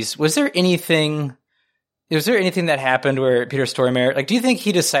movies. Was there anything that happened where Peter Stormare, do you think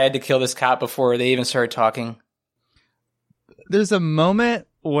he decided to kill this cop before they even started talking? There's a moment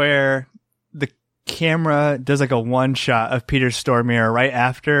where the camera does a one shot of Peter Stormare right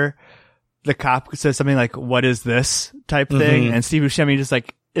after the cop says something like, "What is this?" type thing. And Steve Buscemi just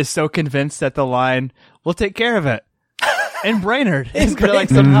is so convinced that the line, "We'll take care of it." In Brainerd. He's going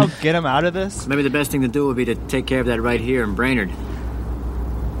to somehow get him out of this. Maybe the best thing to do would be to take care of that right here in Brainerd.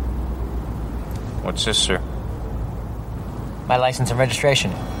 What's this, sir? My license and registration.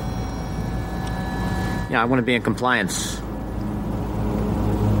 Yeah, I want to be in compliance.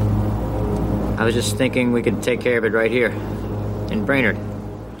 I was just thinking we could take care of it right here in Brainerd.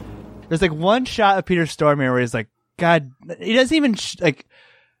 There's one shot of Peter Stormare where he's God, he doesn't even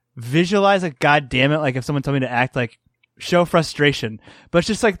visualize God damn it, if someone told me to act show frustration, but it's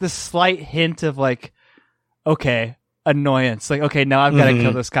just the slight hint of okay, annoyance, okay, now I've got to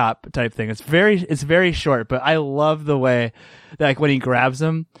kill this cop type thing. It's very short, but I love the way that when he grabs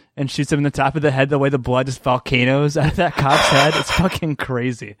him and shoots him in the top of the head, the way the blood just volcanoes out of that cop's head. It's fucking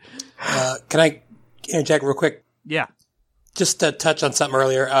crazy. Can I interject real quick? Yeah. Just to touch on something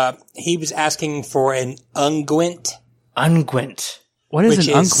earlier, he was asking for an unguent. Unguent. What is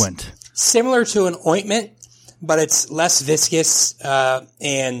an unguent? Similar to an ointment, but it's less viscous,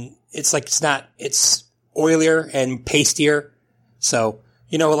 and it's it's oilier and pastier. So,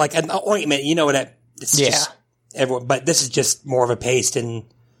 like an ointment, it's just everyone, but this is just more of a paste and,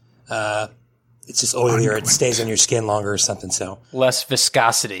 it's just oilier. Unguent. It stays on your skin longer or something. So less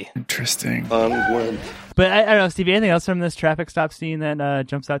viscosity. Interesting. Unguent. But I don't know, Stevie, anything else from this traffic stop scene that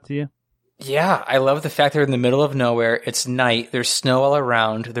jumps out to you? Yeah, I love the fact they're in the middle of nowhere. It's night. There's snow all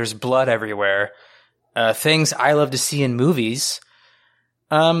around. There's blood everywhere. Things I love to see in movies.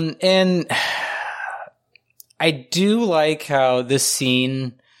 And I do like how this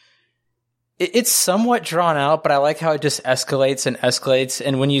scene, it's somewhat drawn out, but I like how it just escalates and escalates.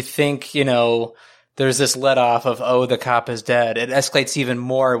 And when you think, there's this let off of, oh, the cop is dead, it escalates even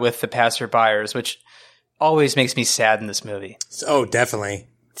more with the passerbyers, which always makes me sad in this movie. Oh, definitely.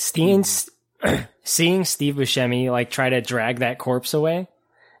 Seeing Steve Buscemi try to drag that corpse away,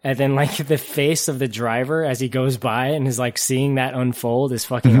 and then the face of the driver as he goes by and is seeing that unfold is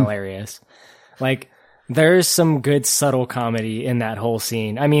fucking hilarious. There's some good subtle comedy in that whole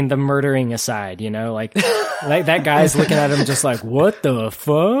scene. I mean, the murdering aside, that guy's looking at him just what the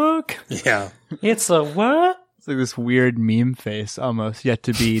fuck? Yeah. It's a what? It's this weird meme face almost yet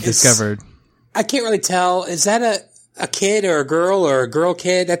to be discovered. I can't really tell. Is that a kid or a girl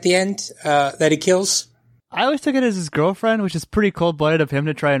kid at the end that he kills? I always took it as his girlfriend, which is pretty cold-blooded of him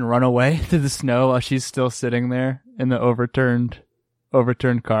to try and run away through the snow while she's still sitting there in the overturned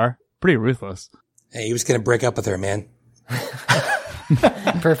car. Pretty ruthless. Hey, he was going to break up with her, man.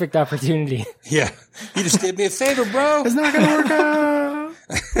 Perfect opportunity. Yeah. You just did me a favor, bro. It's not going to work out.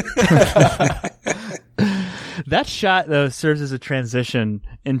 That shot, though, serves as a transition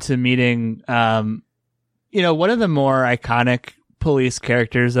into meeting, one of the more iconic police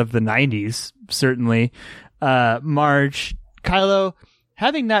characters of the 90s, certainly. Marge, Kylo,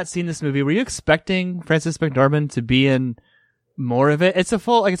 having not seen this movie, were you expecting Frances McDormand to be in more of it? It's a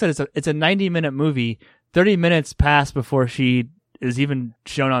full, like I said, it's a 90-minute movie. 30 minutes pass before she is even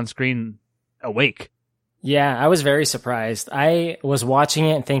shown on screen awake. Yeah, I was very surprised. I was watching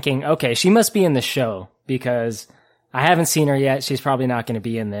it and thinking, okay, she must be in the show because I haven't seen her yet. She's probably not going to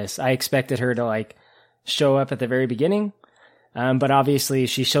be in this. I expected her to show up at the very beginning. But obviously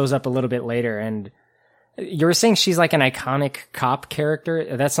she shows up a little bit later, and you were saying she's an iconic cop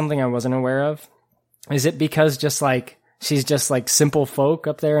character. That's something I wasn't aware of. Is it because she's just simple folk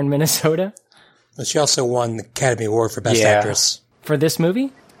up there in Minnesota? She also won the Academy Award for Best Actress. For this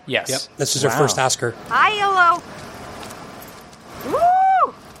movie? Yes. Yep. This was her first Oscar. Hi, Yellow.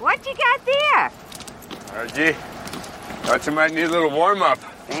 Woo! What you got there? Gee, thought you might need a little warm-up.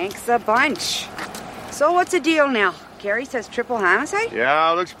 Thanks a bunch. So what's the deal now? Carrie says triple homicide?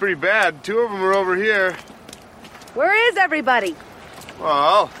 Yeah, looks pretty bad. 2 of them are over here. Where is everybody?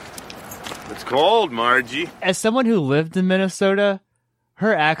 Well, it's cold, Margie. As someone who lived in Minnesota,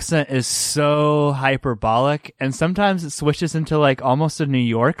 her accent is so hyperbolic, and sometimes it switches into like almost a New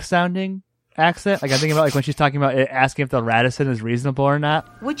York sounding accent. Like I'm thinking about like when she's talking about asking if the Radisson is reasonable or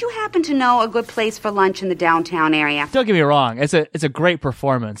not. Would you happen to know a good place for lunch in the downtown area? Don't get me wrong, it's a great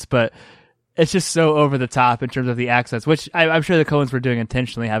performance, but it's just so over the top in terms of the accents, which I'm sure the Coens were doing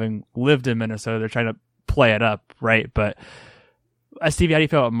intentionally, having lived in Minnesota. They're trying to play it up, right? But Stevie, how do you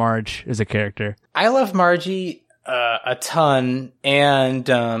feel about Marge as a character? I love Margie a ton, and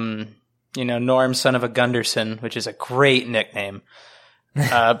Norm, son of a Gunderson, which is a great nickname.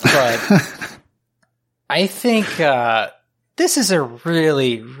 But I think this is a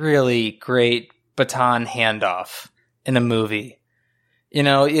really, really great baton handoff in the movie.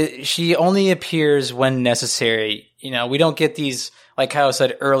 She only appears when necessary. We don't get these, like Kyle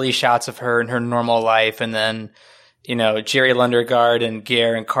said, early shots of her in her normal life, and then, Jerry Lundegaard and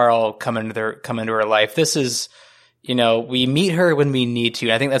Gare and Carl come into her life. This is, we meet her when we need to.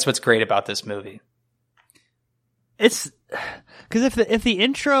 And I think that's what's great about this movie. It's because if the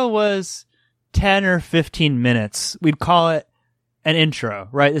intro was 10 or 15 minutes, we'd call it an intro,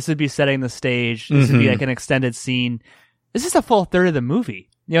 right? This would be setting the stage. This would be like an extended scene. This is a full third of the movie.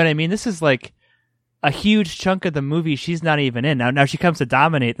 You know what I mean? This is like a huge chunk of the movie she's not even in. Now she comes to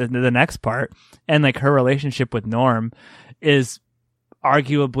dominate the next part, and like her relationship with Norm is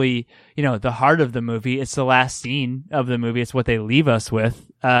arguably, the heart of the movie. It's the last scene of the movie. It's what they leave us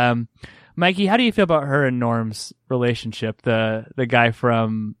with. Mikey, how do you feel about her and Norm's relationship? The guy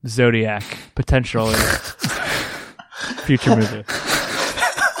from Zodiac, potential future movie.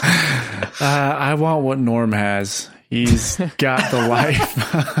 I want what Norm has. He's got the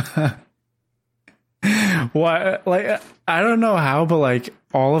life. What? Like, I don't know how, but like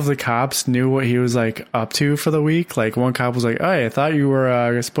all of the cops knew what he was like up to for the week. Like one cop was like, "Hey, I thought you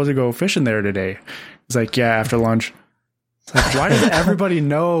were supposed to go fishing there today." He's like, "Yeah, after lunch." It's like, why does everybody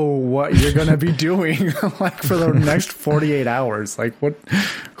know what you're gonna be doing like for the next 48 hours? Like, what?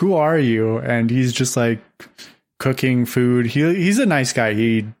 Who are you? And he's just like cooking food. He's a nice guy.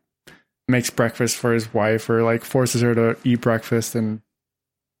 He makes breakfast for his wife, or like forces her to eat breakfast, and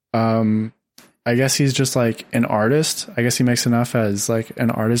I guess he's just like an artist. I guess he makes enough as like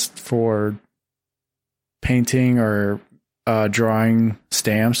an artist for painting or drawing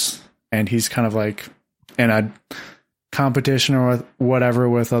stamps, and he's kind of like in a competition or whatever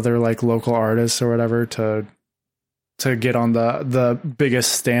with other like local artists or whatever to get on the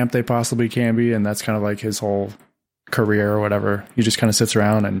biggest stamp they possibly can be, and that's kind of like his whole career or whatever. He just kind of sits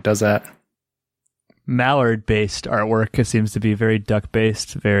around and does that. Mallard-based artwork. It seems to be very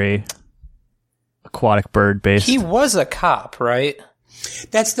duck-based, very aquatic bird-based. He was a cop, right?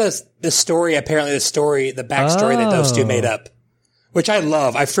 That's the story, apparently the backstory that those two made up, which I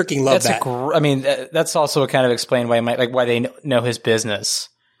love. I freaking love that. That's also kind of explained why they know his business.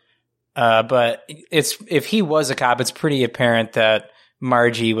 But if he was a cop, it's pretty apparent that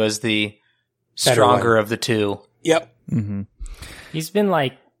Margie was the stronger of the two. Yep. Mm-hmm. He's been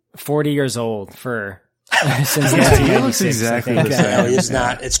like 40 years old for since he looks exactly the same. No, he's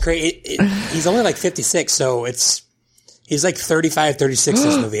not. It's crazy. He's only like 56, so he's like 35, 36 in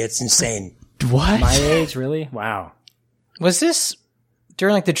this movie. It's insane. What? My age, really? Wow. Was this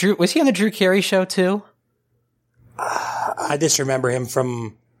during like was he on the Drew Carey show too? I just remember him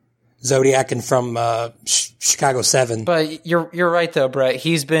from Zodiac and from Chicago 7. But you're right though, Brett.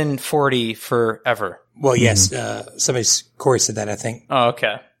 He's been 40 forever. Well, yes. Corey said that, I think. Oh,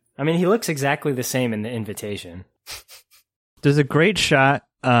 okay. I mean, he looks exactly the same in The Invitation. There's a great shot,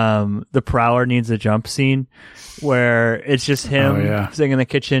 the Prowler Needs a Jump scene, where it's just him sitting in the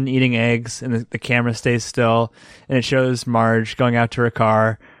kitchen eating eggs, and the camera stays still, and it shows Marge going out to her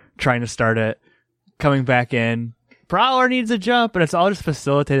car, trying to start it, coming back in. Prowler needs a jump, and it's all just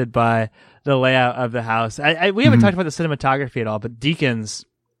facilitated by the layout of the house. We haven't talked about the cinematography at all, but Deakins,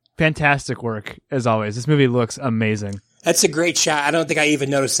 fantastic work, as always. This movie looks amazing. That's a great shot. I don't think I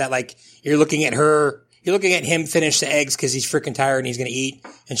even noticed that. Like, you're looking at him finish the eggs because he's freaking tired and he's going to eat,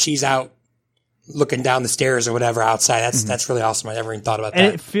 and she's out looking down the stairs or whatever outside. That's really awesome. I never even thought about that.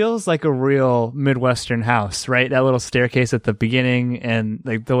 And it feels like a real Midwestern house, right? That little staircase at the beginning, and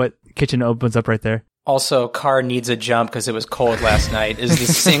like the kitchen opens up right there. Also, car needs a jump because it was cold last night is the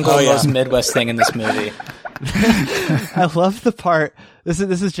single most Midwest thing in this movie. I love the part. This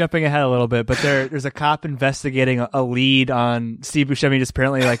is jumping ahead a little bit, but there's a cop investigating a lead on Steve Buscemi. Just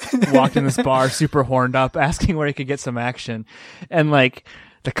apparently like walked in this bar super horned up, asking where he could get some action, and like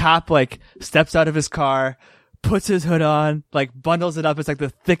the cop like steps out of his car, puts his hood on, like bundles it up. It's like the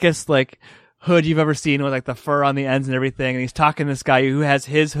thickest like hood you've ever seen with like the fur on the ends and everything. And he's talking to this guy who has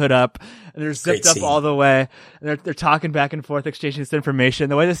his hood up and they're zipped up all the way. And they're talking back and forth, exchanging this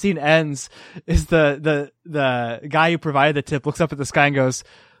information. The way the scene ends is the guy who provided the tip looks up at the sky and goes,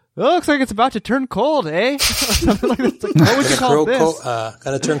 "Oh, looks like it's about to turn cold, eh?" Or something like that. It's like, what would you call this?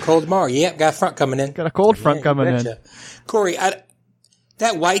 Gonna turn cold tomorrow. Yep, got a front coming in. Got a cold front coming in. Corey,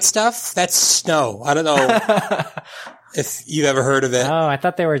 that white stuff, that's snow. I don't know if you've ever heard of it. Oh, I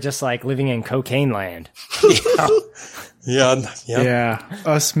thought they were just like living in cocaine land. Yeah.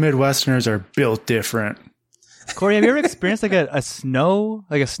 Us Midwesterners are built different. Corey, have you ever experienced like a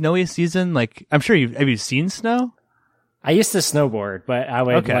snowy season? Like, I'm sure have you seen snow? I used to snowboard, but I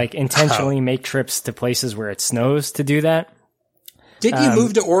would like intentionally make trips to places where it snows to do that. Didn't you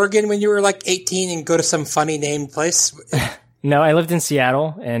move to Oregon when you were like 18 and go to some funny named place? No, I lived in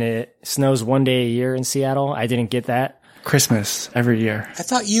Seattle, and it snows one day a year in Seattle. I didn't get that. Christmas every year. I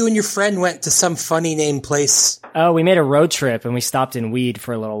thought you and your friend went to some funny named place. Oh, we made a road trip, and we stopped in Weed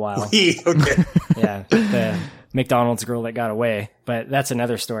for a little while. Weed, okay. Yeah, the McDonald's girl that got away, but that's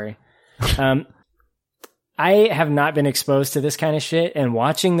another story. I have not been exposed to this kind of shit, and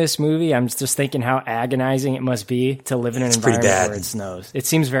watching this movie, I'm just thinking how agonizing it must be to live in an environment where it snows. It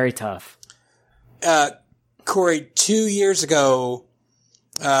seems very tough. Corey, 2 years ago,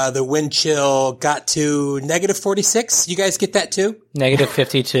 the wind chill got to negative 46. You guys get that too? Negative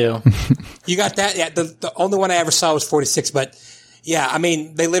 52. You got that? Yeah. The only one I ever saw was 46. But yeah, I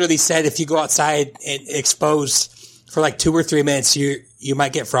mean, they literally said if you go outside and exposed for like 2 or 3 minutes, you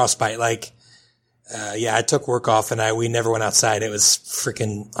might get frostbite. Like, yeah, I took work off and we never went outside. It was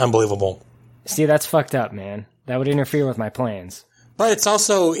freaking unbelievable. See, that's fucked up, man. That would interfere with my plans. But it's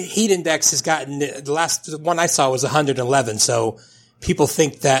also heat index has gotten, the last one I saw was 111. So people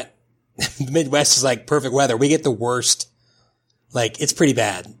think that the Midwest is like perfect weather. We get the worst. Like, it's pretty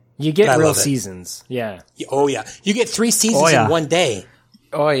bad. You get real seasons. Yeah. Oh, yeah. You get 3 seasons in one day.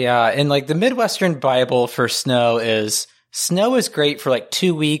 Oh, yeah. And like the Midwestern Bible for snow is great for like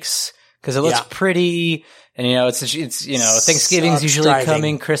 2 weeks because it looks pretty. And, it's you know, Thanksgiving's usually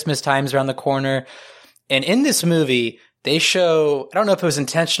coming. Christmas time's around the corner. And in this movie, they show, I don't know if it was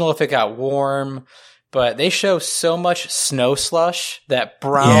intentional, if it got warm, but they show so much snow slush, that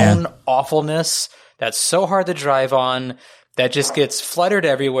brown awfulness that's so hard to drive on, that just gets fluttered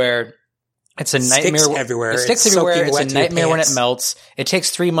everywhere. It's a nightmare. Everywhere. It sticks everywhere. It's a nightmare when it melts. It takes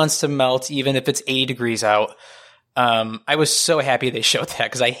 3 months to melt, even if it's 80 degrees out. I was so happy they showed that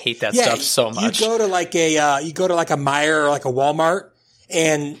because I hate that stuff so much. You go to like a Meijer or like a Walmart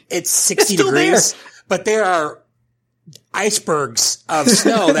and it's 60 degrees, but there are icebergs of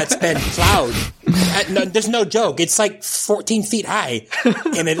snow that's been plowed. There's no joke. It's like 14 feet high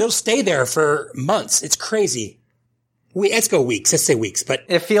and it'll stay there for months. It's crazy. Let's go weeks. Let's say weeks, but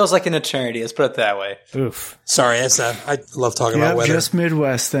it feels like an eternity. Let's put it that way. Oof. Sorry. I love talking about weather. Just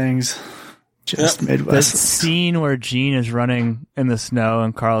Midwest things. Midwest. The scene where Jean is running in the snow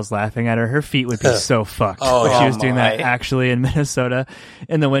and Carl's laughing at her, her feet would be so fucked if she was doing that actually in Minnesota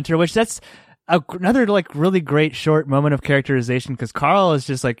in the winter, which that's another like really great short moment of characterization because Carl is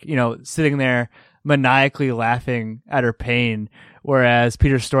just like, sitting there maniacally laughing at her pain, whereas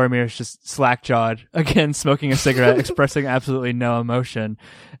Peter Stormare is just slack-jawed, again, smoking a cigarette, expressing absolutely no emotion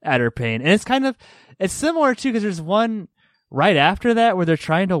at her pain. And it's similar too because there's one right after that where they're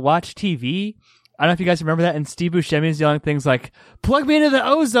trying to watch TV. I don't know if you guys remember that, and Steve Buscemi's yelling things like, "Plug me into the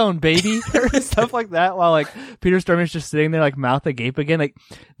ozone, baby," or stuff like that, while like Peter Stormare's just sitting there like mouth agape again. Like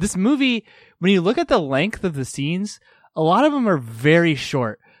this movie, when you look at the length of the scenes, a lot of them are very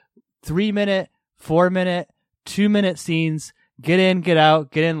short. 3-minute, 4-minute, 2-minute scenes. Get in, get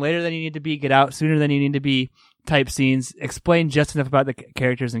out, get in later than you need to be, get out sooner than you need to be type scenes. Explain just enough about the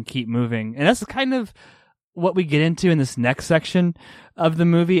characters and keep moving. And that's kind of what we get into in this next section of the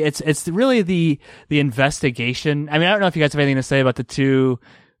movie. It's really the investigation. I mean, I don't know if you guys have anything to say about the 2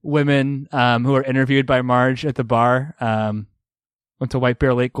 women who were interviewed by Marge at the bar. Went to White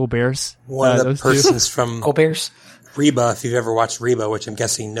Bear Lake, Go Bears. One of the persons from Go Bears. Reba, if you've ever watched Reba, which I'm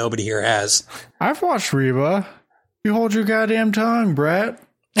guessing nobody here I've watched Reba. You hold your goddamn tongue, Brett.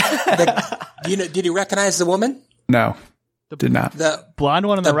 Did you recognize the woman? No. Did not. The blonde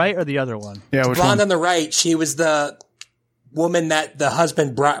one on the right or the other one? Yeah, the blonde on the right. She was the woman that the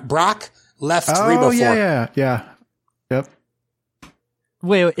husband Brock left Reba for. Yeah. Yep.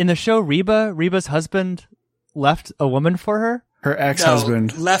 Wait, in the show Reba's husband left a woman for her? Her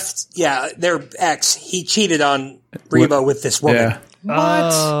ex-husband. No, their ex. He cheated on Reba with this woman. Yeah.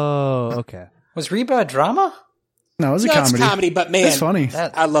 What? Oh, okay. Was Reba a drama? No, it was a comedy. It's comedy, but man, it's funny.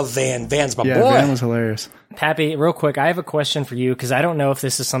 I love Van. Van's my boy. Van was hilarious. Pappy, real quick, I have a question for you because I don't know if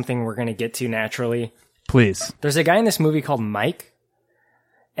this is something we're going to get to naturally. Please. There's a guy in this movie called Mike,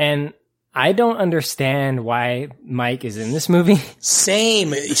 and I don't understand why Mike is in this movie.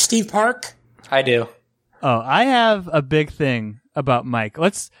 Same. Steve Park? I do. Oh, I have a big thing about Mike.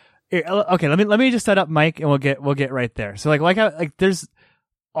 Let me just set up Mike and we'll get right there. So there's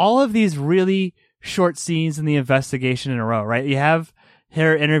all of these really short scenes in the investigation in a row, right? You have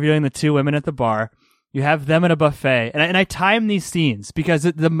her interviewing the two women at the bar. You have them at a buffet. And I time these scenes because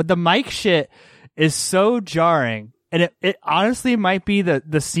the Mike shit is so jarring. And it honestly might be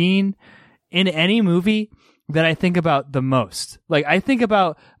the scene in any movie that I think about the most. Like, I think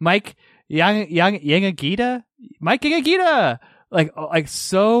about Mike Yangagita, like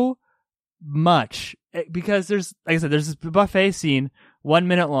so much, because there's, like I said, there's this buffet scene, 1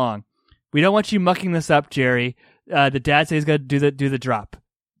 minute long. We don't want you mucking this up, Jerry. The dad says he's got to do the drop.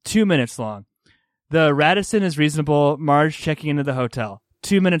 2 minutes long. The Radisson is reasonable. Marge checking into the hotel.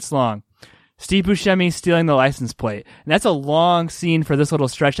 2 minutes long. Steve Buscemi stealing the license plate. And that's a long scene for this little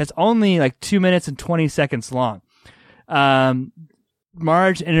stretch. That's only like 2 minutes and 20 seconds long.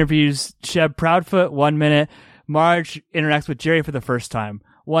 Marge interviews Sheb Proudfoot, 1 minute. Marge interacts with Jerry for the first time,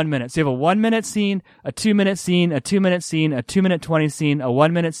 1 minute. So you have a 1 minute scene, a 2 minute scene, a 2 minute scene, a 2 minute 20 scene, a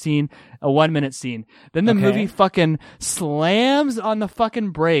 1 minute scene, a 1 minute scene. Then the movie fucking slams on the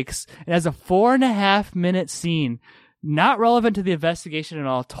fucking brakes and has a 4.5 minute scene, not relevant to the investigation at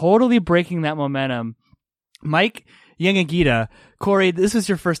all, totally breaking that momentum. Mike Yangagita, Corey, this was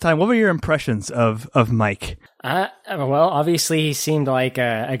your first time. What were your impressions of Mike? Well, obviously he seemed like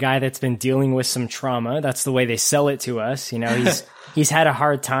a guy that's been dealing with some trauma. That's the way they sell it to us. You know, he's had a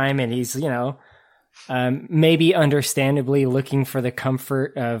hard time, and he's, maybe understandably looking for the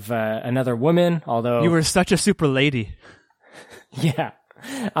comfort of another woman, although... You were such a super lady. Yeah.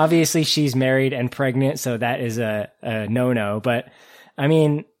 Obviously she's married and pregnant, so that is a no-no. But, I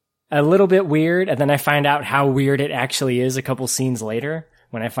mean, a little bit weird, and then I find out how weird it actually is a couple scenes later,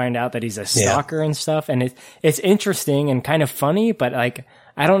 when I find out that he's a stalker and stuff. And it's interesting and kind of funny, but like,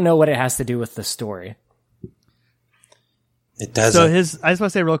 I don't know what it has to do with the story. It doesn't. So I just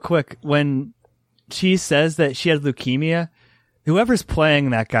want to say real quick, when she says that she has leukemia, whoever's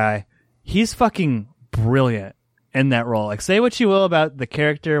playing that guy, he's fucking brilliant in that role. Like, say what you will about the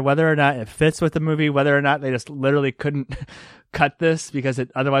character, whether or not it fits with the movie, whether or not they just literally couldn't cut this because it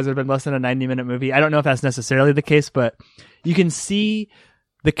otherwise would have been less than a 90-minute movie. I don't know if that's necessarily the case, but you can see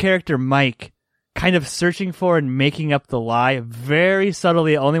the character Mike kind of searching for and making up the lie very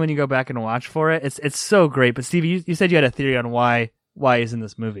subtly, only when you go back and watch for it. It's so great. But Steve, you said you had a theory on why he's in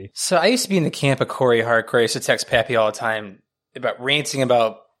this movie. So I used to be in the camp of Corey Hart. I used to text Pappy all the time about ranting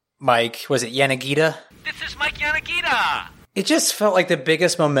about Mike. Was it Yanagita? This is Mike Yanagita! It just felt like the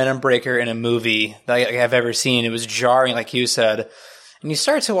biggest momentum breaker in a movie that I've ever seen. It was jarring, like you said. And you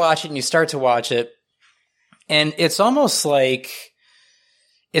start to watch it, and it's almost like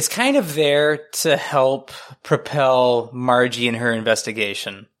it's kind of there to help propel Margie in her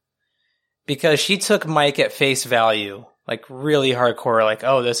investigation. Because she took Mike at face value, like really hardcore, like,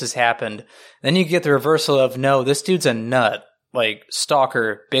 oh, this has happened. Then you get the reversal of, no, this dude's a nut, like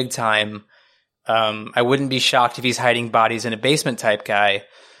stalker, big time. I wouldn't be shocked if he's hiding bodies in a basement type guy.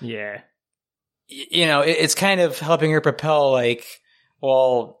 Yeah. It's kind of helping her propel, like,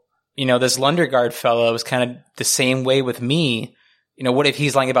 well, this Lundergaard fellow is kind of the same way with me. What if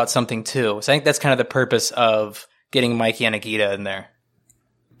he's lying about something too? So I think that's kind of the purpose of getting Mike Yanagita in there.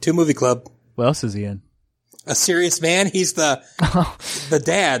 2 Movie Club. What else is he in? A Serious Man. He's the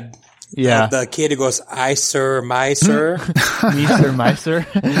dad. Yeah. The kid who goes, I, sir, my, sir. Me, sir, my, sir.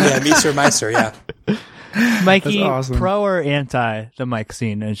 Yeah, me, sir, my, sir, yeah. Mikey, awesome. Pro or anti the Mike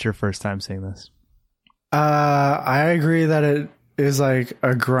scene? It's your first time seeing this. I agree that it is like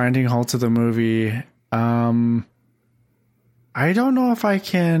a grinding halt to the movie. I don't know if I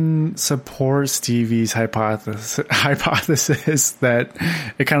can support Stevie's hypothesis that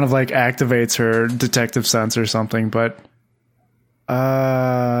it kind of like activates her detective sense or something, but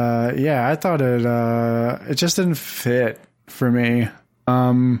yeah, I thought it just didn't fit for me.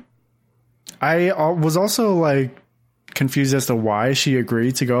 I was also like confused as to why she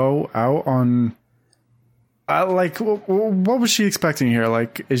agreed to go out on what was she expecting here?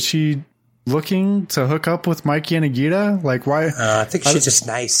 Like, is she looking to hook up with Mike Yanagita? Like, why? I think she's just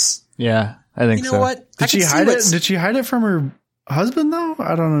nice. Yeah, I think so. You know what? Did she hide it? Did she hide it from her husband, though?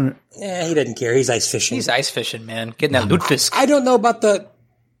 I don't know. Yeah, he doesn't care. He's ice fishing. He's ice fishing, man. Getting that lutefisk. I don't know about the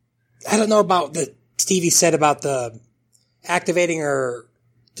Stevie said about the activating her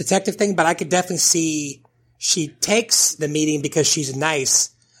detective thing, but I could definitely see she takes the meeting because she's nice,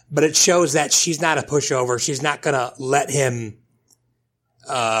 but it shows that she's not a pushover. She's not going to let him,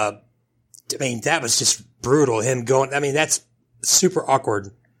 I mean, that was just brutal. Him going, I mean, that's super awkward.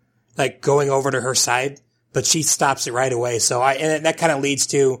 Like going over to her side, but she stops it right away. So and that kind of leads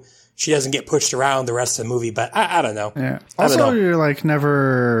to she doesn't get pushed around the rest of the movie, but I don't know. Yeah. Also, you're like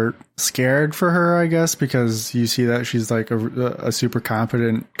never scared for her, I guess, because you see that she's like a super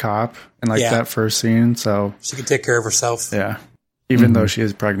competent cop in like that first scene. So she can take care of herself. Yeah. Even though she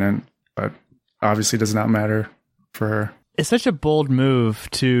is pregnant, but obviously does not matter for her. It's such a bold move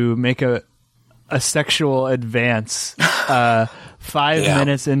to make a sexual advance 5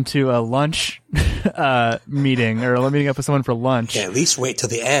 minutes into a lunch meeting or meeting up with someone for lunch. Yeah, at least wait till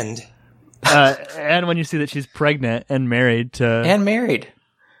the end. And when you see that she's pregnant and married to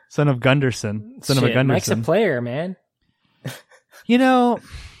son of Gunderson, son of a Gunderson. Mike's a player, man. You know,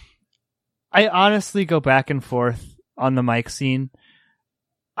 I honestly go back and forth on the Mike scene.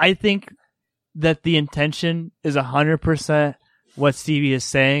 I think that the intention is 100% what Stevie is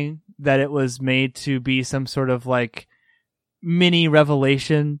saying, that it was made to be some sort of like mini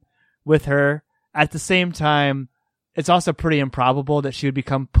revelation with her. At the same time, it's also pretty improbable that she would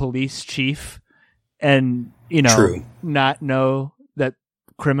become police chief and, you know, not know that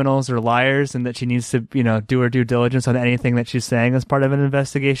criminals are liars and that she needs to, you know, do her due diligence on anything that she's saying as part of an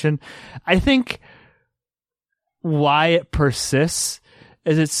investigation. I think why it persists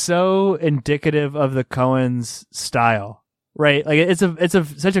is it's so indicative of the Coens style, right? Like it's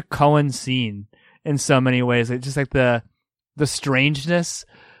such a Coen scene in so many ways. It's just like the strangeness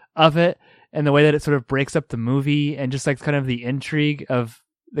of it and the way that it sort of breaks up the movie and just like kind of the intrigue of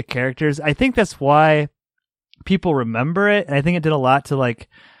the characters. I think that's why people remember it. And I think it did a lot to like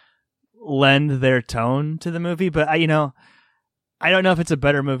lend their tone to the movie, but I don't know if it's a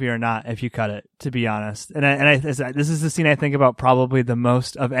better movie or not if you cut it, to be honest. And this is the scene I think about probably the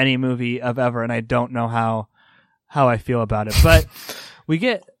most of any movie of ever, and I don't know how I feel about it. But we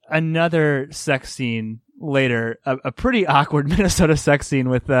get another sex scene later, a pretty awkward Minnesota sex scene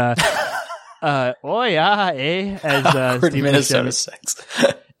with oh yeah, eh? As Steve Minnesota sex.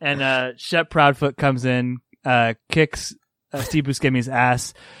 And Shep Proudfoot comes in, kicks Steve Buscemi's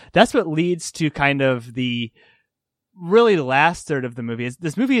ass. That's what leads to kind of the really last third of the movie.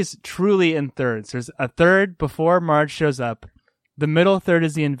 This movie is truly in thirds. There's a third before Marge shows up. The middle third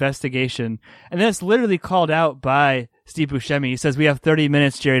is the investigation. And then it's literally called out by Steve Buscemi. He says, we have 30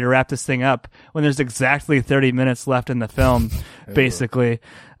 minutes, Jerry, to wrap this thing up, when there's exactly 30 minutes left in the film, basically.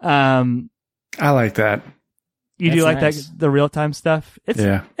 I like that. You do like nice. That, the real-time stuff?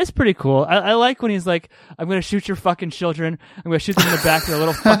 It's pretty cool. I like when he's like, I'm going to shoot your fucking children. I'm going to shoot them in the back of their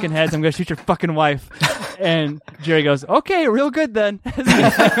little fucking heads. I'm going to shoot your fucking wife. And Jerry goes, okay, real good then. As he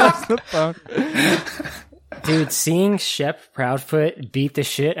hangs the phone. Dude, seeing Shep Proudfoot beat the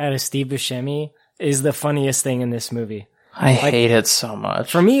shit out of Steve Buscemi is the funniest thing in this movie. I hate it so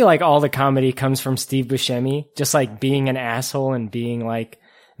much. For me, like, all the comedy comes from Steve Buscemi, just like being an asshole and being like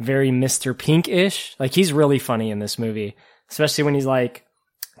very Mr. Pink-ish. Like, he's really funny in this movie, especially when he's like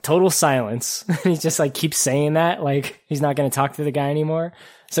total silence. He just like keeps saying that, like he's not going to talk to the guy anymore.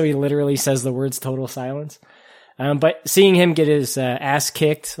 So he literally says the words total silence. But seeing him get his ass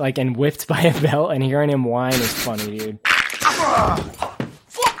kicked, like, and whipped by a belt and hearing him whine is funny, dude. Fuck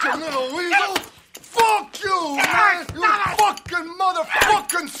you, little weasel! Fuck you, man! You fucking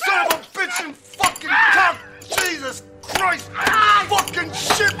motherfucking son of a bitch and fucking cock! Jesus Christ! Fucking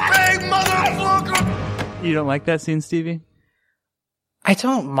shitbag motherfucker! You don't like that scene, Stevie? I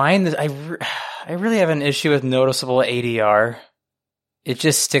don't mind this. I really have an issue with noticeable ADR. It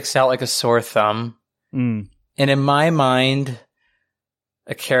just sticks out like a sore thumb. Mm. And in my mind,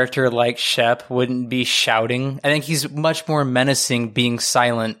 a character like Shep wouldn't be shouting. I think he's much more menacing being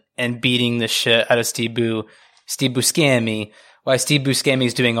silent and beating the shit out of Steve Buscemi, while Steve Buscemi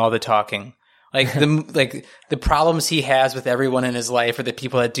is doing all the talking. Like the problems he has with everyone in his life are the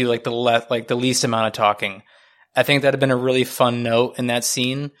people that do like the least amount of talking. I think that'd have been a really fun note in that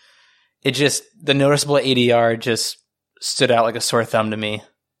scene. The noticeable ADR just stood out like a sore thumb to me.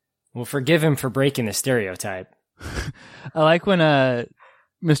 Well, forgive him for breaking the stereotype. I like when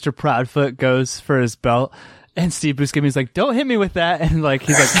Mr. Proudfoot goes for his belt and Steve Buscemi's like, don't hit me with that. And like,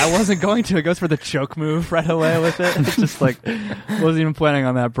 he's like, I wasn't going to. It goes for the choke move right away with it. It's just like, wasn't even planning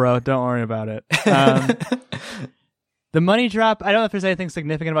on that, bro. Don't worry about it. The money drop, I don't know if there's anything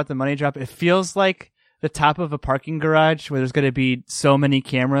significant about the money drop. It feels like the top of a parking garage where there's going to be so many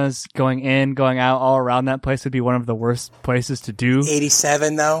cameras going in, going out, all around that place would be one of the worst places to do.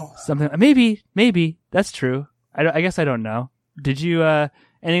 87 though. Something maybe that's true. I guess I don't know. Did you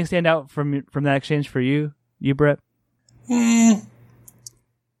anything stand out from that exchange for you, Brett?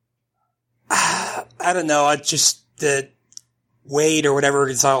 I don't know. I just the Wade or whatever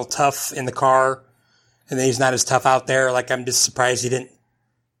is all tough in the car, and then he's not as tough out there. Like, I'm just surprised he didn't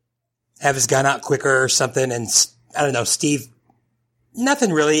have his gun out quicker or something. And I don't know, Steve,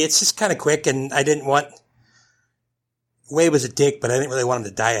 nothing really. It's just kind of quick, and I didn't want. Wade was a dick, but I didn't really want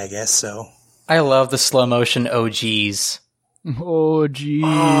him to die, I guess. So I love the slow motion OGs. Oh, geez.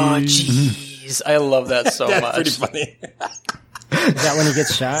 Oh, jeez. I love that so That's much. pretty funny. Is that when he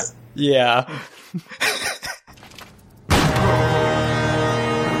gets shot? Yeah.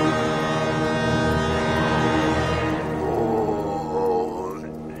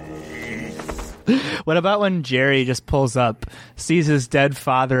 What about when Jerry just pulls up, sees his dead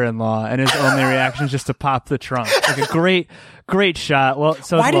father-in-law, and his only reaction is just to pop the trunk? Like a great shot. Well,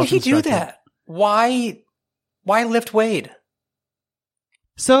 so why did he do that? Why lift Wade?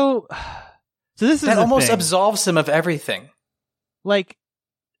 So this is that almost thing. absolves him of everything. Like,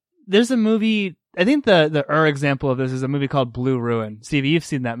 there's a movie. I think the example of this is a movie called Blue Ruin. Stevie, you've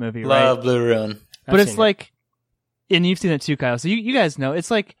seen that movie, right? Love Blue Ruin. But it's like, and you've seen it too, Kyle. So you guys know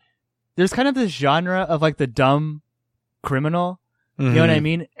it's like there's kind of this genre of like the dumb criminal. Mm-hmm. You know what I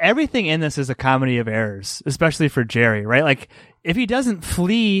mean? Everything in this is a comedy of errors, especially for Jerry, right? Like, if he doesn't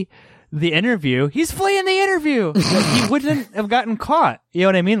flee the interview, he's fleeing the interview. He wouldn't have gotten caught. You know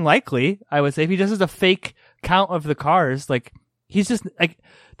what I mean? Likely, I would say, if he just has a fake count of the cars, like, he's just like,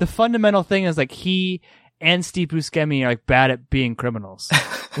 the fundamental thing is like he and Steve Buscemi are like bad at being criminals.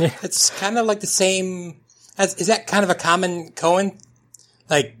 It's kind of like the same. Is that kind of a common Coen?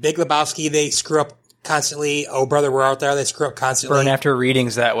 Like Big Lebowski, they screw up constantly. Oh, Brother, We're Out There, they screw up constantly. Burn After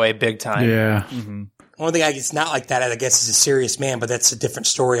Reading's that way, big time. Yeah. Mm-hmm. One thing it's not like that, I guess, is A Serious Man, but that's a different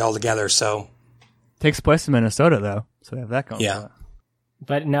story altogether. So takes place in Minnesota, though, so we have that going. Yeah,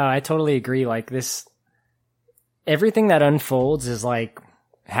 but no, I totally agree. Like this, everything that unfolds is like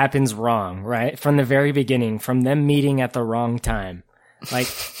happens wrong, right? From the very beginning, from them meeting at the wrong time. Like,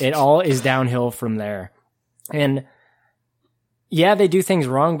 it all is downhill from there. And yeah, they do things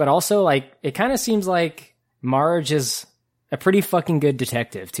wrong, but also, like, it kind of seems like Marge is a pretty fucking good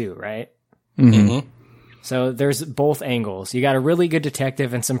detective too, right? Mm-hmm. So there's both angles. You got a really good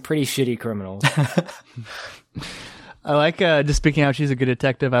detective and some pretty shitty criminals. I like, just speaking how she's a good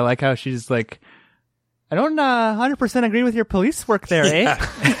detective, I like how she's like, I don't 100% agree with your police work there, eh?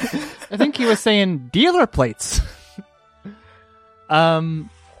 I think he was saying dealer plates.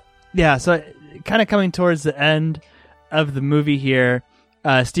 Yeah, so kind of coming towards the end of the movie here,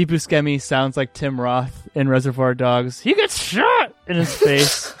 Steve Buscemi sounds like Tim Roth in Reservoir Dogs. He gets shot in his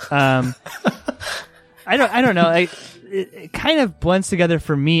face. I don't know. It kind of blends together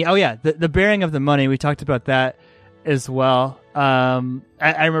for me. Oh yeah, the bearing of the money. We talked about that as well. I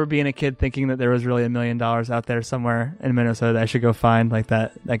remember being a kid thinking that there was really $1 million out there somewhere in Minnesota that I should go find, like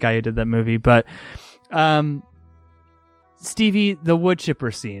that guy who did that movie. But Stevie, the wood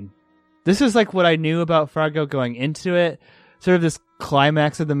chipper scene. This is like what I knew about Fargo going into it. Sort of this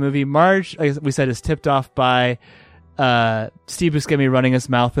climax of the movie. Marge, like we said, is tipped off by Steve Buscemi running his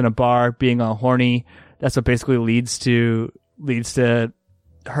mouth in a bar, being all horny. That's what basically leads to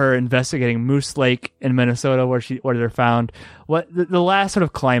her investigating Moose Lake in Minnesota, where they're found. What the last sort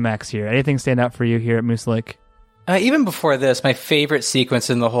of climax here? Anything stand out for you here at Moose Lake? Even before this, my favorite sequence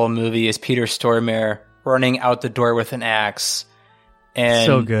in the whole movie is Peter Stormare running out the door with an axe. And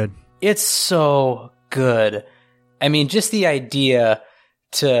so good. It's so good. I mean, just the idea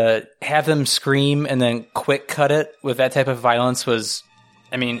to have them scream and then quick cut it with that type of violence was,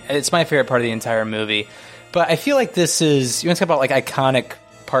 I mean, it's my favorite part of the entire movie. But I feel like this is, you want to talk about like iconic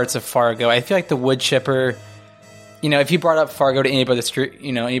parts of Fargo. I feel like the wood chipper, you know, if you brought up Fargo to anybody on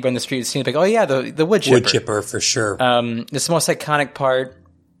the street, it seems like, oh yeah, the wood chipper. Wood chipper for sure. It's the most iconic part.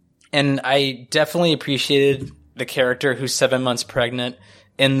 And I definitely appreciated the character who's 7 months pregnant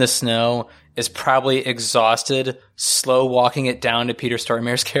in the snow is probably exhausted, slow walking it down to Peter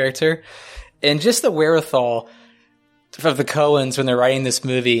Stormare's character. And just the wherewithal of the Coens when they're writing this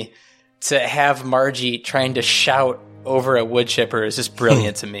movie to have Margie trying to shout over a wood chipper is just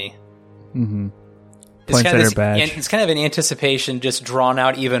brilliant to me. Mm-hmm. It's kind of an anticipation just drawn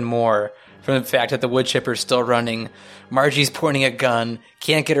out even more from the fact that the wood chipper's still running. Margie's pointing a gun,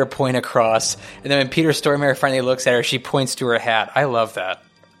 can't get her point across. And then when Peter Stormare finally looks at her, she points to her hat. I love that.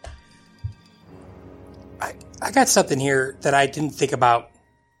 I got something here that I didn't think about.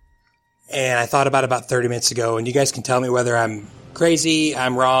 and I thought about 30 minutes ago, and you guys can tell me whether I'm crazy,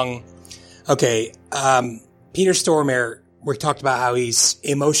 I'm wrong. Okay, Peter Stormare, we talked about how he's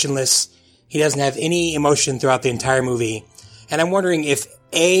emotionless. He doesn't have any emotion throughout the entire movie. And I'm wondering if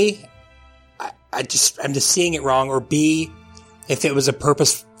A, I'm just seeing it wrong, or B, if it was a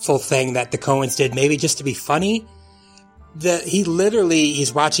purposeful thing that the Coens did, maybe just to be funny.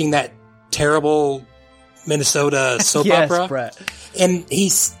 He's watching that terrible Minnesota soap yes, opera. Brett. And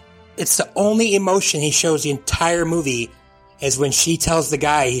it's the only emotion he shows the entire movie is when she tells the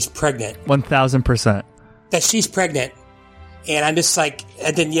guy he's pregnant. 1,000%. That she's pregnant. And I'm just like,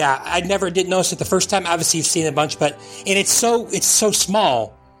 and then, I didn't notice it the first time. Obviously, you've seen it a bunch, and it's so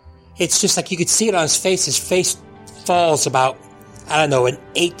small. It's just like you could see it on his face. His face falls about, I don't know,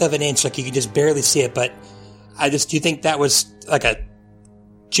 1/8 of an inch. Like you could just barely see it. But do you think that was like a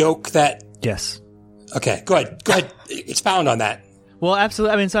joke that? Yes. Okay, go ahead. Expound on that. Well,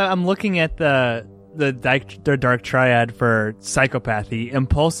 absolutely. I mean, so I'm looking at the dark triad for psychopathy: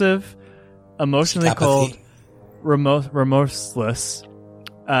 impulsive, emotionally cold, remorseless,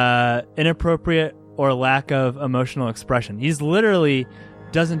 inappropriate, or lack of emotional expression. He's literally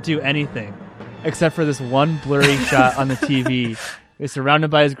doesn't do anything except for this one blurry shot on the TV. He's surrounded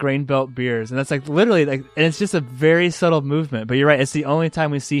by his grain belt beers, and that's like literally and it's just a very subtle movement. But you're right; it's the only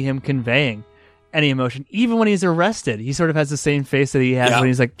time we see him conveying any emotion. Even when he's arrested, he sort of has the same face that he has when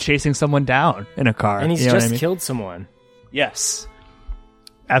he's like chasing someone down in a car, and he's just killed someone. Yes,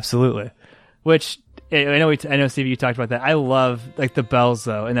 absolutely. Which I know, Steve, you talked about that. I love like the bells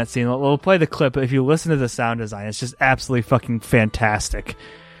though in that scene. We'll play the clip, but if you listen to the sound design, it's just absolutely fucking fantastic.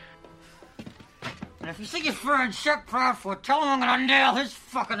 And if you see your friend Shep Proudfoot, tell him I'm gonna nail his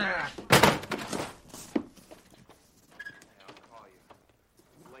fucking ass.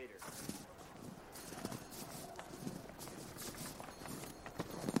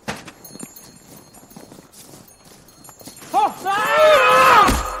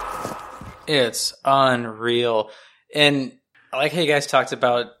 It's unreal. And I like how you guys talked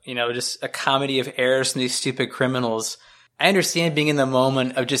about, just a comedy of errors and these stupid criminals. I understand being in the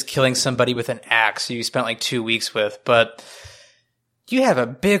moment of just killing somebody with an axe who you spent like 2 weeks with, but you have a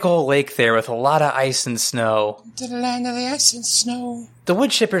big old lake there with a lot of ice and snow. To the land of the ice and snow. The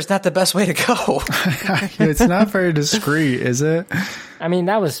wood chipper's not the best way to go. It's not very discreet, is it? I mean,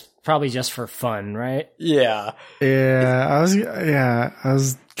 that was probably just for fun, right? Yeah. Yeah, I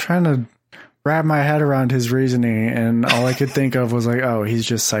was trying to wrap my head around his reasoning, and all I could think of was like, oh, he's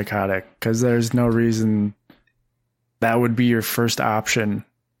just psychotic, because there's no reason that would be your first option.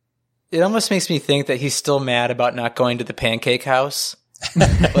 It almost makes me think that he's still mad about not going to the pancake house.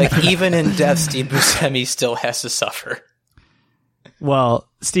 Like, even in death, Steve Buscemi still has to suffer. Well,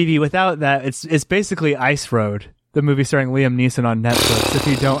 Stevie, without that, it's basically Ice Road, the movie starring Liam Neeson on Netflix, if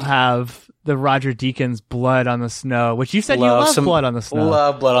you don't have the Roger Deakins blood on the snow, which you said you love blood on the snow.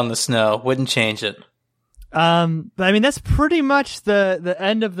 Love blood on the snow. Wouldn't change it. But I mean, that's pretty much the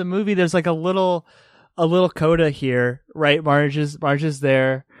end of the movie. There's like a little coda here, right? Marge is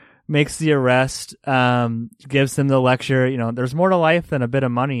there, makes the arrest, gives them the lecture. There's more to life than a bit of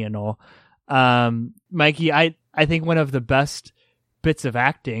money and all. Mikey, I think one of the best bits of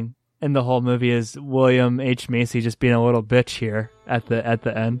acting in the whole movie is William H. Macy just being a little bitch here at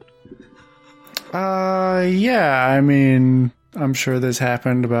the end. Yeah, I mean, I'm sure this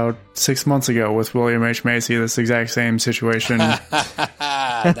happened about 6 months ago with William H. Macy, this exact same situation. Nice.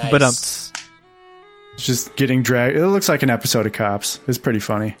 But it's just getting dragged. It looks like an episode of Cops. It's pretty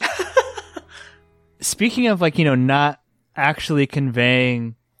funny. Speaking of not actually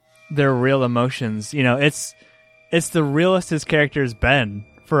conveying their real emotions, it's the realest his character's been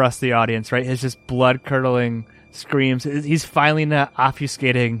for us, the audience, right? His just blood-curdling screams. He's finally not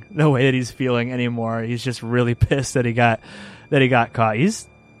obfuscating the way that he's feeling anymore. He's just really pissed that he got caught. He's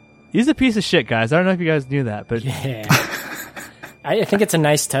a piece of shit, guys. I don't know if you guys knew that, but yeah. I think it's a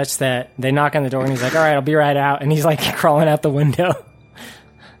nice touch that they knock on the door and he's like, all right, I'll be right out. And he's like crawling out the window.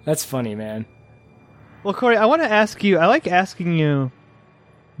 That's funny, man. Well, Corey, I want to ask you, I like asking you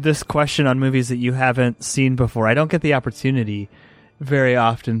this question on movies that you haven't seen before. I don't get the opportunity very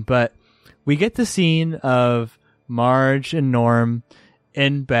often, but we get the scene of Marge and Norm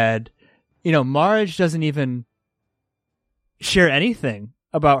in bed. Marge doesn't even share anything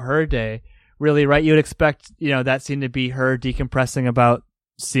about her day, really, right? You would expect, that scene to be her decompressing about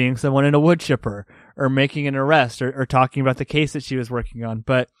seeing someone in a wood chipper or making an arrest or talking about the case that she was working on.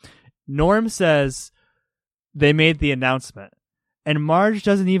 But Norm says they made the announcement, and Marge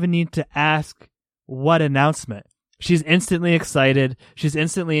doesn't even need to ask what announcement. She's instantly excited. She's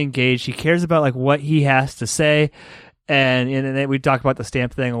instantly engaged. She cares about what he has to say. And then we talked about the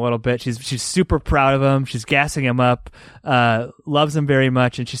stamp thing a little bit. She's super proud of him. She's gassing him up, loves him very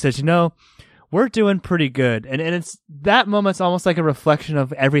much. And she says, we're doing pretty good. And it's that moment's almost like a reflection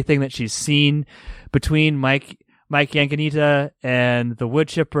of everything that she's seen between Mike Yankonita and the wood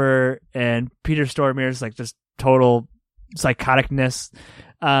chipper and Peter Stormare's like just total psychoticness.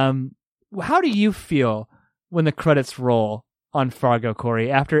 How do you feel when the credits roll on Fargo, Corey,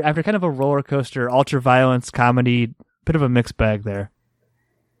 after kind of a roller coaster, ultra-violence comedy, bit of a mixed bag there?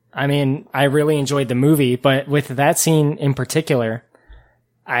 I mean, I really enjoyed the movie, but with that scene in particular,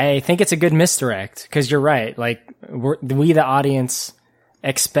 I think it's a good misdirect, because you're right. Like, we, the audience,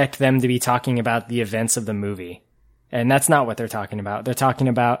 expect them to be talking about the events of the movie. And that's not what they're talking about. They're talking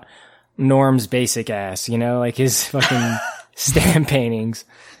about Norm's basic ass, like his fucking stamp paintings.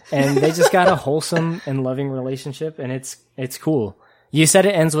 And they just got a wholesome and loving relationship, and it's cool. You said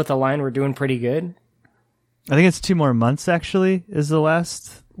it ends with the line, "We're doing pretty good." I think it's 2 more months, actually, is the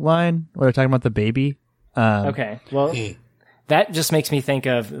last line, where they're talking about the baby. Okay, well, that just makes me think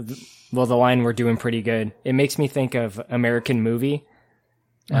of, the line, "We're doing pretty good." It makes me think of American Movie.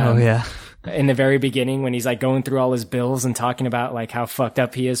 Oh, yeah. In the very beginning, when he's like going through all his bills and talking about like how fucked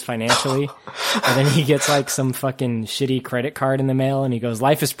up he is financially. And then he gets like some fucking shitty credit card in the mail and he goes,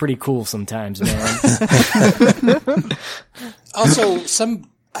 "Life is pretty cool sometimes, man." Also,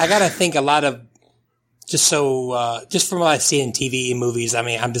 I gotta think a lot of, just from what I see in TV and movies, I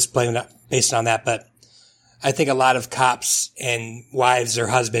mean, I'm just blaming it based on that, but I think a lot of cops and wives or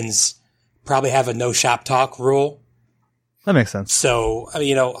husbands probably have a no shop talk rule. That makes sense. So, I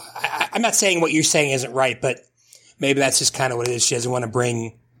mean, I'm not saying what you're saying isn't right, but maybe that's just kind of what it is. She doesn't want to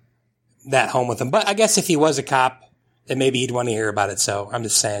bring that home with him. But I guess if he was a cop, then maybe he'd want to hear about it. So I'm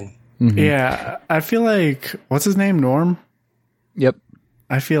just saying. Mm-hmm. Yeah, I feel like, what's his name? Norm? Yep.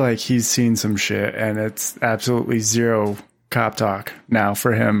 I feel like he's seen some shit and it's absolutely zero cop talk now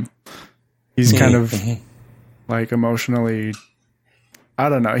for him. He's kind of like emotionally, I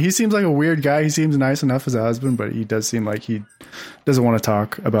don't know. He seems like a weird guy. He seems nice enough as a husband, but he does seem like he doesn't want to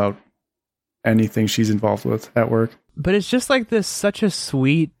talk about anything she's involved with at work. But it's just like this, such a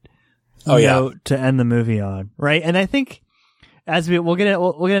sweet note to end the movie on, right? And I think as we'll get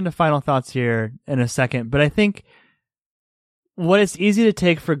into final thoughts here in a second, but I think what it's easy to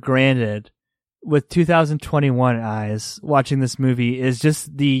take for granted with 2021 eyes watching this movie is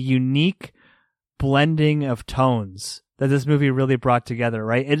just the unique blending of tones that this movie really brought together,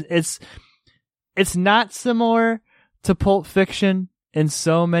 right? It's not similar to Pulp Fiction in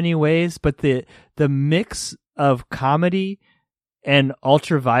so many ways, but the mix of comedy and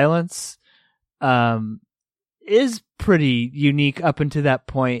ultra-violence is pretty unique up until that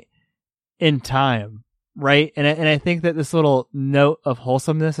point in time, right? And I think that this little note of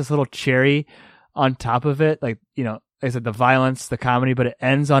wholesomeness, this little cherry on top of it, like I said, the violence, the comedy, but it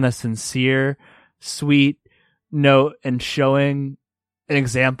ends on a sincere, sweet note and showing an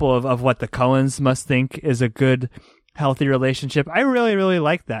example of what the Coens must think is a good, healthy relationship. I really, really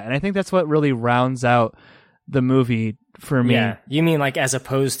like that. And I think that's what really rounds out the movie for me. Yeah. You mean like as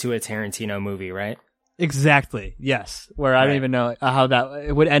opposed to a Tarantino movie, right? Exactly. Yes. Where I don't even know how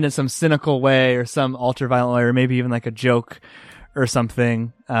it would end in some cynical way or some ultra-violent way or maybe even like a joke or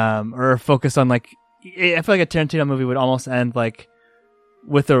something. Or focus on like, I feel like a Tarantino movie would almost end like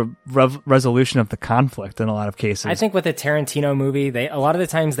with a resolution of the conflict in a lot of cases. I think with a Tarantino movie, a lot of the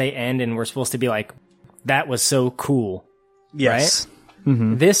times they end and we're supposed to be like, that was so cool. Yes. Right?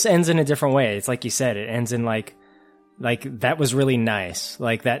 Mm-hmm. This ends in a different way. It's like you said, it ends in like that was really nice.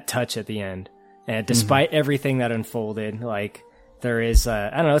 Like that touch at the end. And despite everything that unfolded, like there is, I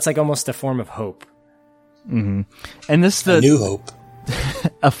don't know, it's like almost a form of hope. Mm-hmm. And this a new hope.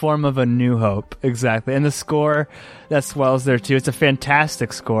 A form of a new hope, exactly. And the score that swells there too. It's a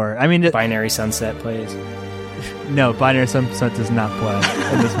fantastic score. I mean, Binary Sunset plays. No, Binary Sunset does not play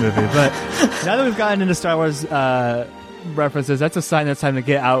in this movie. But now that we've gotten into Star Wars references, that's a sign that it's time to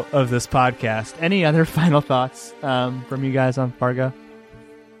get out of this podcast. Any other final thoughts from you guys on Fargo?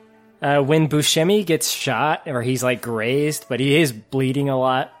 When Buscemi gets shot, or he's like grazed, but he is bleeding a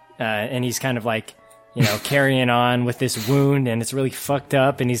lot, and he's kind of like, carrying on with this wound, and it's really fucked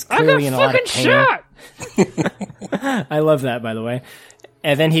up, and he's clearly in a lot of pain. Shot! I love that, by the way.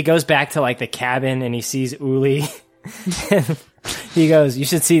 And then he goes back to like the cabin, and he sees Uli. He goes, "You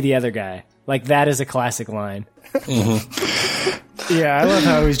should see the other guy." Like that is a classic line. Mm-hmm. Yeah, I love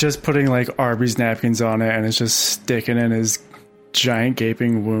how he's just putting like Arby's napkins on it, and it's just sticking in his giant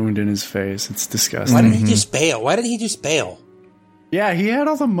gaping wound in his face. It's disgusting. Why didn't he just bail? Yeah, he had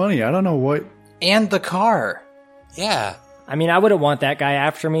all the money. I don't know what. And the car. Yeah. I mean, I wouldn't want that guy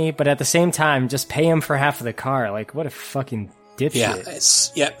after me, but at the same time, just pay him for half of the car. Like, what a fucking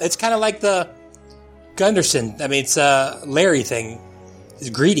dipshit. Yeah, it's kind of like the Gunderson. I mean, it's a Larry thing. He's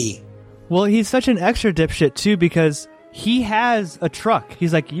greedy. Well, he's such an extra dipshit, too, because he has a truck.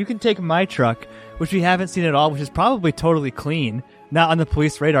 He's like, you can take my truck, which we haven't seen at all, which is probably totally clean, not on the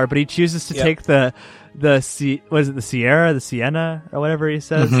police radar, but he chooses to take the Sierra, the Sienna, or whatever he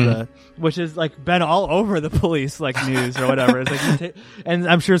says, which is like been all over the police like news or whatever. It's like, and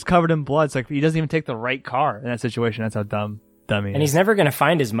I'm sure it's covered in blood. It's like he doesn't even take the right car in that situation. That's how dumb he is. And he's never going to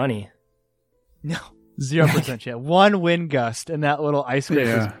find his money. No, 0% chance. One wind gust and that little ice cream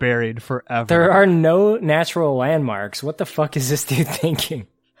is buried forever. There are no natural landmarks. What the fuck is this dude thinking?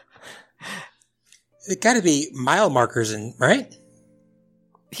 It got to be mile markers, right?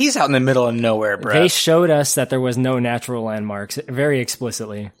 He's out in the middle of nowhere, bro. They showed us that there was no natural landmarks very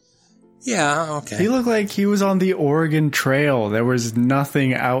explicitly. Yeah, okay. He looked like he was on the Oregon Trail. There was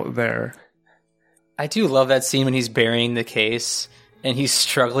nothing out there. I do love that scene when he's burying the case and he's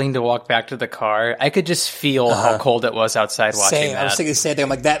struggling to walk back to the car. I could just feel how cold it was outside watching that. I was thinking the same thing. I'm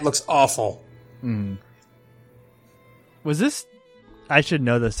like, that looks awful. Was this... I should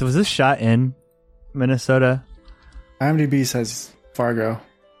know this. Was this shot in Minnesota? IMDb says Fargo.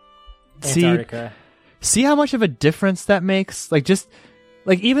 Antarctica. See how much of a difference that makes? Like, just...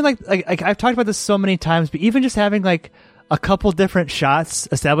 Like, even like I've talked about this so many times, but even just having like a couple different shots,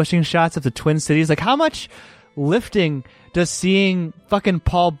 establishing shots of the Twin Cities, like how much lifting does seeing fucking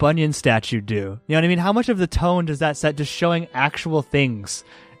Paul Bunyan statue do? You know what I mean? How much of the tone does that set just showing actual things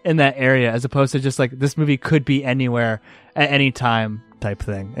in that area as opposed to just like this movie could be anywhere at any time type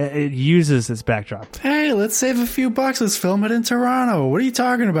thing? It uses this backdrop. Hey, let's save a few bucks. Let's film it in Toronto. What are you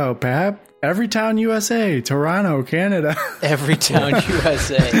talking about, Pap? Everytown, USA. Toronto, Canada. Everytown,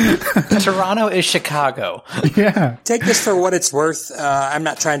 USA. Toronto is Chicago. Yeah. Take this for what it's worth. I'm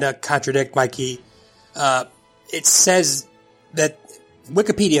not trying to contradict Mikey. It says that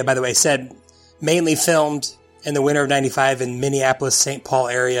Wikipedia, by the way, said mainly filmed in the winter of 95 in Minneapolis, St. Paul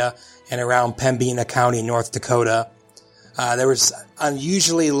area and around Pembina County, North Dakota. There was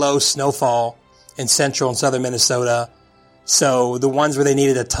unusually low snowfall in central and southern Minnesota. So the ones where they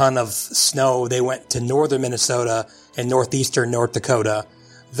needed a ton of snow, they went to northern Minnesota and northeastern North Dakota,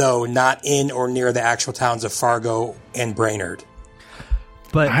 though not in or near the actual towns of Fargo and Brainerd.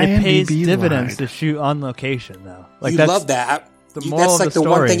 But it pays dividends to shoot on location, though. Like, you love that. The moral that's like of the the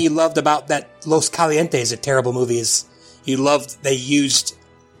one story. thing you loved about that Los Calientes, a terrible movie, is you loved they used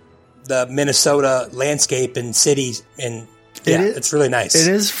the Minnesota landscape and cities, and it's really nice.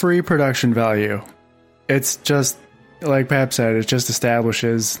 It is free production value. It's just, like Pap said, it just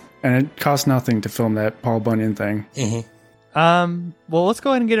establishes, and it costs nothing to film that Paul Bunyan thing. Well, let's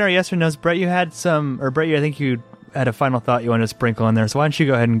go ahead and get our yes or no's. Brett, I think you had a final thought you wanted to sprinkle in there, so why don't you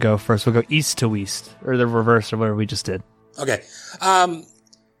go ahead and go first? We'll go east to west, or the reverse of whatever we just did. Okay.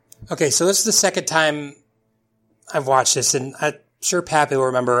 Okay, so this is the second time I've watched this, and I'm sure Pappy will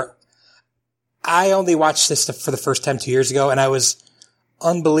remember. I only watched this for the first time 2 years ago, and I was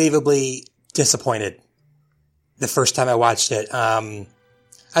unbelievably disappointed the first time I watched it. I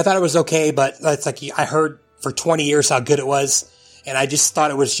thought it was okay, but it's like I heard for 20 years how good it was, and I just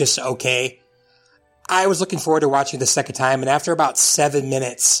thought it was just okay. I was looking forward to watching the second time, and after about 7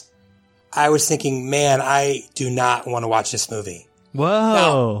 minutes, I was thinking, man, I do not want to watch this movie.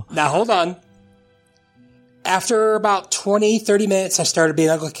 Whoa. Now hold on. After about 20, 30 minutes, I started being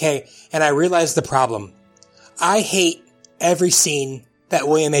like, okay, and I realized the problem. I hate every scene that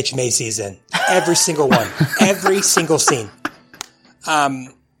William H. Macy's in. Every single one. Every single scene. And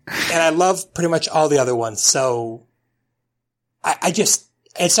I love pretty much all the other ones. So I just,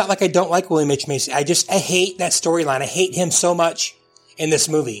 it's not like I don't like William H. Macy. I hate that storyline. I hate him so much in this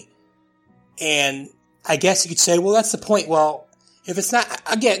movie. And I guess you could say, well, that's the point. Well, if it's not,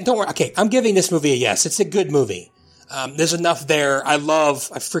 again, don't worry. Okay, I'm giving this movie a yes. It's a good movie. There's enough there. I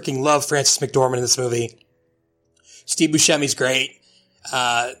freaking love Frances McDormand in this movie. Steve Buscemi's great.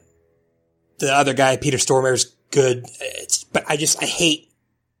 The other guy, Peter Stormare's good. But I hate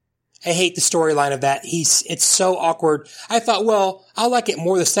the storyline of that. It's so awkward. I thought, well, I'll like it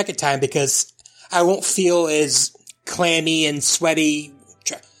more the second time because I won't feel as clammy and sweaty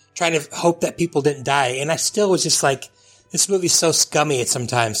trying to hope that people didn't die. And I still was just like, this movie's so scummy at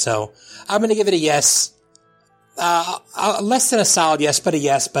sometimes. So I'm going to give it a yes. Less than a solid yes, but a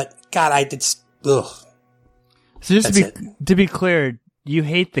yes. But God, ugh. So just to be clear, you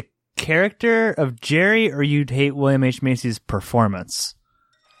hate the character of Jerry, or you'd hate William H. Macy's performance?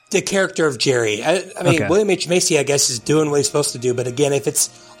 The character of Jerry. I mean, okay. William H. Macy, I guess, is doing what he's supposed to do. But again, if it's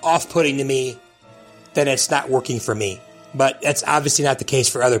off-putting to me, then it's not working for me. But that's obviously not the case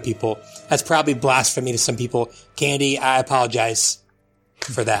for other people. That's probably blasphemy to some people. Candy, I apologize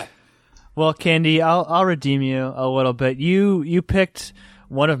for that. Well, Candy, I'll redeem you a little bit. You picked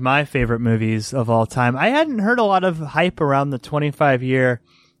one of my favorite movies of all time. I hadn't heard a lot of hype around the 25-year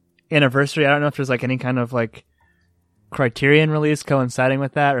anniversary. I don't know if there's like any kind of like Criterion release coinciding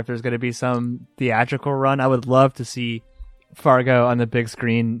with that, or if there's going to be some theatrical run. I would love to see Fargo on the big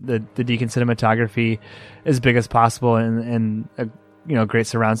screen, the Deacon cinematography as big as possible, and a great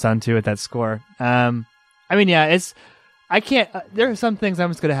surround sound too with that score. I mean, yeah, I can't. There are some things I'm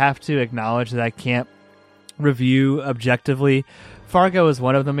just going to have to acknowledge that I can't review objectively. Fargo is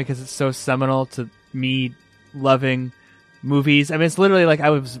one of them because it's so seminal to me loving movies. I mean, it's literally like I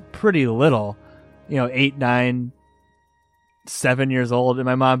was pretty little, 8, 9, 7 years old, and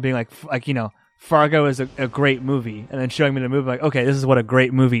my mom being like, Fargo is a great movie, and then showing me the movie, like, okay, this is what a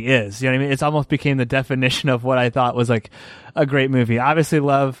great movie is. You know what I mean? It's almost became the definition of what I thought was like a great movie. Obviously,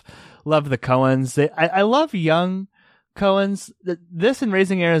 love the Coens. I love young Coens. This and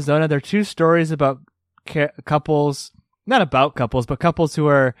Raising Arizona, they're two stories about couples, not about couples, but couples who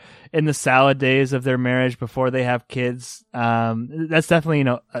are in the salad days of their marriage before they have kids. That's definitely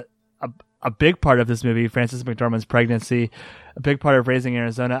a big part of this movie, Frances McDormand's pregnancy, a big part of Raising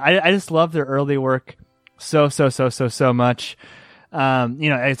Arizona. I just love their early work so much. Like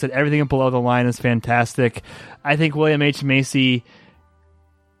I said, everything below the line is fantastic. I think William H. Macy's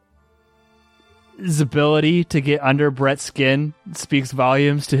ability to get under Brett's skin speaks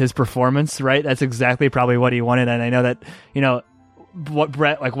volumes to his performance, right? That's exactly probably what he wanted. And I know that, what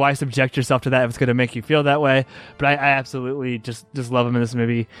Brett, like, why subject yourself to that if it's going to make you feel that way? But I absolutely just love him in this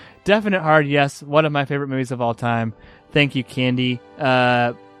movie. Definite hard yes, one of my favorite movies of all time. Thank you, Candy.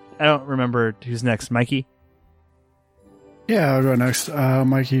 I don't remember who's next. Mikey? Yeah, I'll go next.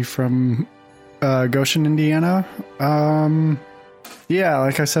 Mikey from Goshen, Indiana. Yeah,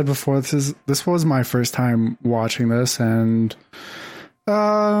 like I said before, this was my first time watching this, and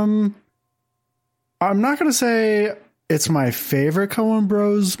I'm not going to say it's my favorite Coen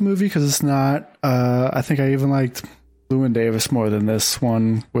Bros movie, because it's not. I think I even liked Llewyn Davis more than this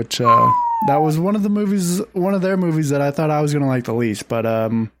one, which that was one of their movies that I thought I was going to like the least. But I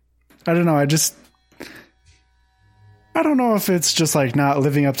don't know. I don't know if it's just like not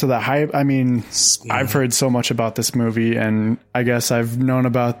living up to the hype. I mean, I've heard so much about this movie, and I guess I've known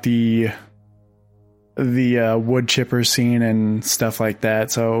about the wood chipper scene and stuff like that.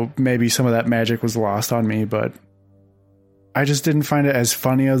 So maybe some of that magic was lost on me, but I just didn't find it as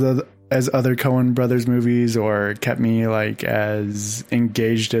funny as other Coen Brothers movies, or kept me like as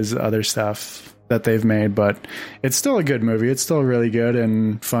engaged as other stuff that they've made. But it's still a good movie. It's still really good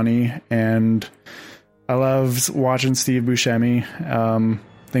and funny, and I love watching Steve Buscemi.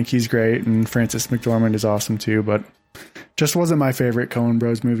 Think he's great, and Frances McDormand is awesome too, but just wasn't my favorite Coen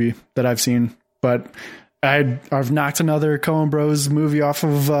Bros movie that I've seen. But I've knocked another Coen Bros movie off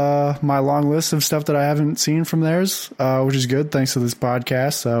of my long list of stuff that I haven't seen from theirs, which is good thanks to this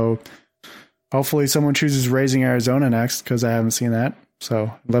podcast. So hopefully someone chooses Raising Arizona next, because I haven't seen that. So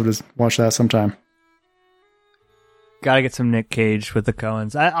I'd love to watch that sometime. Gotta get some Nick Cage with the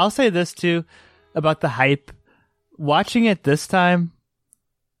Coens. I'll say this too about the hype. Watching it this time,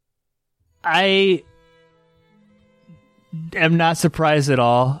 I am not surprised at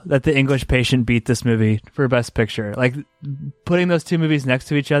all that The English Patient beat this movie for Best Picture. Like, putting those two movies next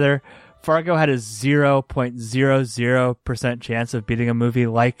to each other, Fargo had a 0.00% chance of beating a movie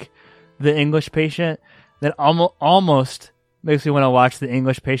like The English Patient. That almost makes me want to watch The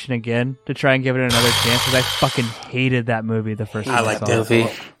English Patient again to try and give it another chance, because I fucking hated that movie the first time I saw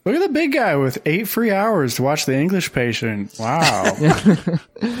it. Look at the big guy with 8 free hours to watch The English Patient. Wow.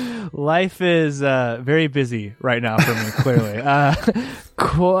 Life is very busy right now for me, clearly.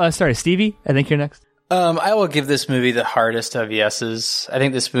 Cool. Sorry, Stevie, I think you're next. I will give this movie the hardest of yeses. I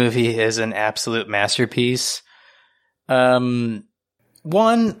think this movie is an absolute masterpiece. One,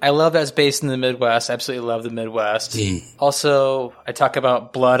 I love that it's based in the Midwest. I absolutely love the Midwest. Also, I talk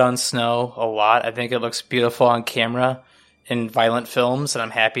about blood on snow a lot. I think it looks beautiful on camera in violent films, and I'm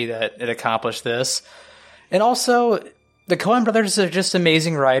happy that it accomplished this. And also, the Coen brothers are just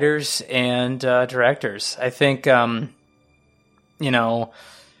amazing writers and directors. I think,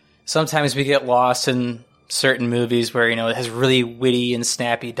 sometimes we get lost in certain movies where, it has really witty and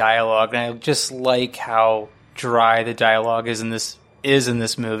snappy dialogue, and I just like how dry the dialogue is in this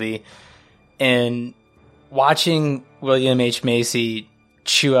movie. And watching William H. Macy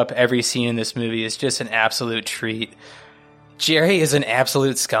chew up every scene in this movie is just an absolute treat. Jerry is an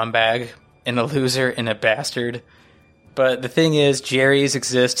absolute scumbag and a loser and a bastard. But the thing is, Jerry's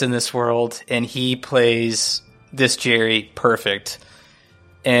exist in this world, and he plays this Jerry perfect.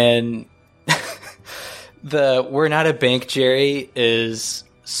 And the "we're not a bank" Jerry is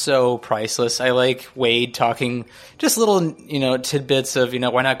so priceless. I like Wade talking just little, tidbits of,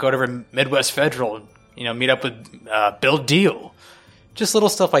 why not go to Midwest Federal, meet up with Bill Deal. Just little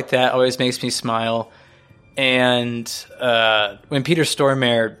stuff like that always makes me smile. And when Peter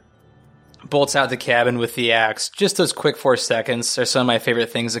Stormare bolts out the cabin with the axe, just those quick 4 seconds are some of my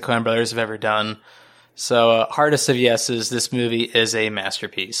favorite things the Coen brothers have ever done. So hardest of yeses, this movie is a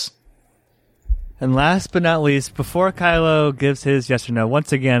masterpiece. And last but not least, before Kylo gives his yes or no,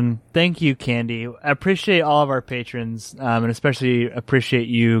 once again, thank you, Candy. I appreciate all of our patrons, and especially appreciate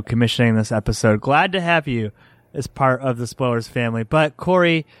you commissioning this episode. Glad to have you as part of the Spoilers family. But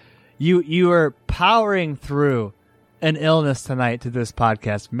Corey, you are powering through an illness tonight to this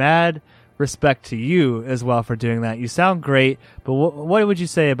podcast. Mad respect to you as well for doing that. You sound great, but what would you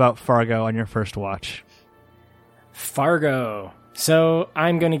say about Fargo on your first watch? Fargo. So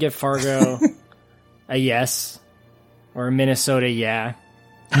I'm going to give Fargo a yes, or a Minnesota yeah.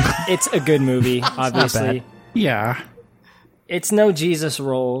 It's a good movie, obviously. Yeah. It's no Jesus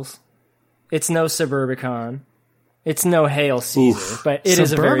Rolls. It's no Suburbicon. It's no Hail Caesar, but it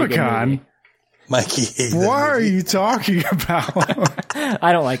is a very good movie. Mikey, what are you talking about?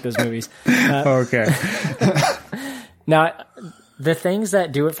 I don't like those movies. Okay. Now, the things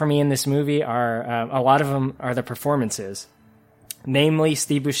that do it for me in this movie are, a lot of them are the performances. Namely,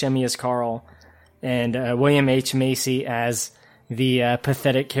 Steve Buscemi as Carl, and William H. Macy as the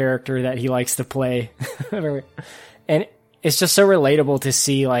pathetic character that he likes to play. And it's just so relatable to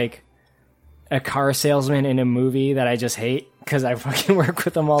see, like, a car salesman in a movie that I just hate, because I fucking work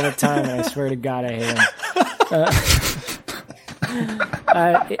with him all the time, and I swear to God I hate him.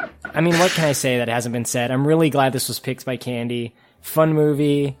 I mean, what can I say that hasn't been said? I'm really glad this was picked by Candy. Fun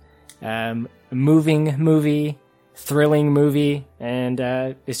movie, moving movie, thrilling movie, and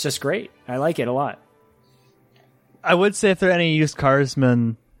it's just great. I like it a lot. I would say if there are any used car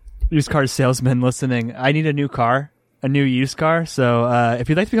salesmen listening, I need a new car. A new used car. So if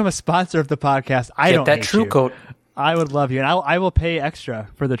you'd like to become a sponsor of the podcast, I don't hate True you. Coat. I would love you, and I will pay extra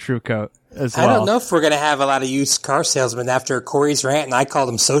for the True Coat as well. I don't know if we're going to have a lot of used car salesmen after Corey's rant, and I called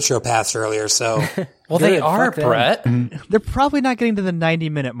them sociopaths earlier. So, well, they are, Brett. They're probably not getting to the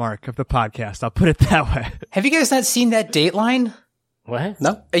 90-minute mark of the podcast. I'll put it that way. Have you guys not seen that Dateline? What?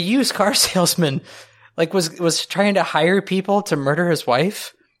 No. A used car salesman, was trying to hire people to murder his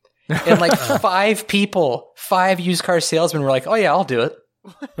wife. And 5 used car salesmen were like, "Oh yeah, I'll do it."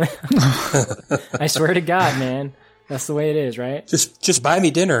 I swear to God, man, that's the way it is, right? Just buy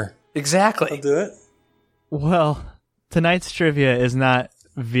me dinner. Exactly. I'll do it. Well, tonight's trivia is not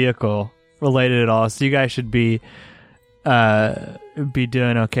vehicle related at all, so you guys should be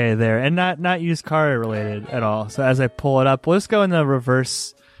doing okay there, and not used car related at all. So as I pull it up, we'll just go in the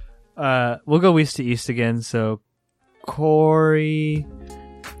reverse. We'll go west to east again. So Corey.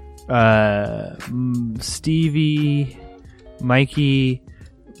 Stevie, Mikey,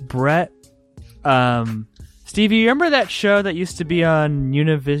 Brett, Stevie, you remember that show that used to be on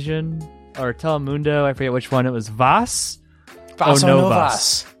Univision or Telemundo? I forget which one. It was Vas? Vas o no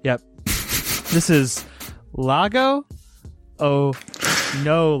Vas. Yep. This is Lago o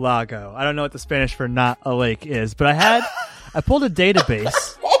no Lago. I don't know what the Spanish for not a lake is, but I pulled a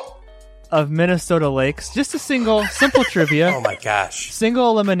database of Minnesota lakes. Just a simple trivia. Oh my gosh.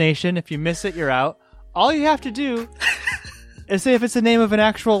 Single elimination. If you miss it, you're out. All you have to do is say if it's the name of an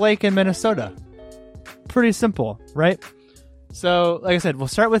actual lake in Minnesota. Pretty simple, right? So, like I said, we'll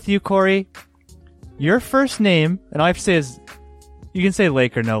start with you, Corey. Your first name, and all I have to say is, you can say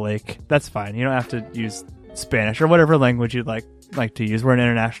lake or no lake. That's fine. You don't have to use Spanish or whatever language you'd like to use. We're an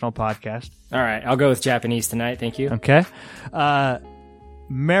international podcast. All right, I'll go with Japanese tonight. Thank you. Okay. Marowak.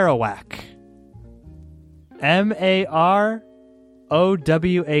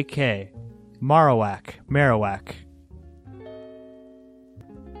 Marowak. Marowak.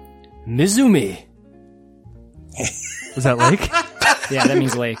 Mizumi. Was that lake? Yeah, that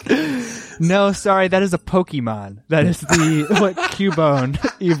means lake. No, sorry, that is a Pokemon. That is what Cubone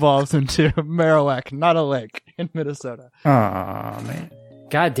evolves into. Marowak, not a lake in Minnesota. Oh, man.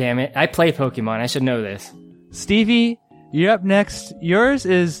 God damn it. I play Pokemon. I should know this. Stevie, you're up next. Yours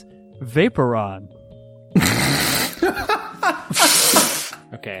is Vaporon.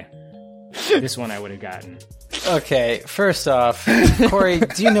 Okay. This one I would have gotten. Okay, first off, Corey,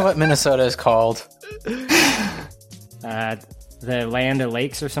 do you know what Minnesota is called? The land of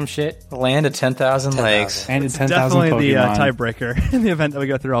lakes or some shit? The land of 10,000 lakes. And it's 10,000 Definitely Pokemon. the tiebreaker in the event that we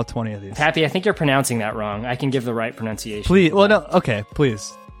go through all 20 of these. Pappy, I think you're pronouncing that wrong. I can give the right pronunciation. Please, well, no, okay,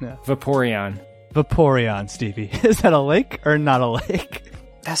 please. Yeah. Vaporeon. Vaporeon, Stevie. Is that a lake or not a lake?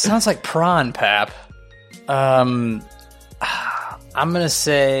 That sounds like prawn, Pap. I'm gonna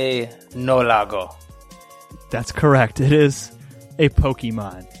say no lago. That's correct. It is a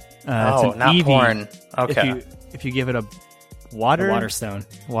Pokemon. It's an not Eevee. porn. Okay. If you give it a water stone.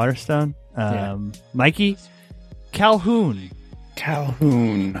 Water stone. Mikey, Calhoun.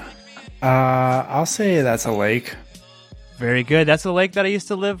 I'll say that's a lake. Very good. That's a lake that I used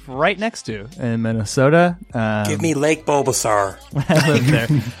to live right next to in Minnesota. Give me Lake Bulbasaur. I lived there.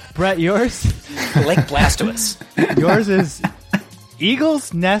 Brett, yours? Lake Blastoise. Yours is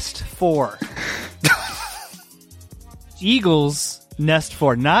Eagle's Nest 4. Eagle's Nest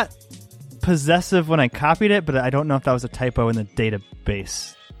 4. Not possessive when I copied it, but I don't know if that was a typo in the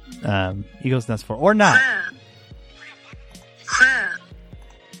database. Eagle's Nest 4. Or not.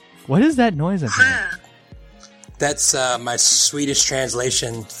 What is that noise I'm hearing? That's my Swedish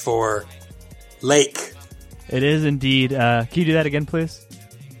translation for lake. It is indeed. Can you do that again, please?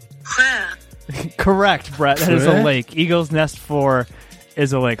 Correct, Brett. That is a lake. Eagle's Nest 4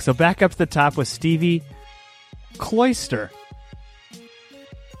 is a lake. So back up to the top with Stevie. Cloister.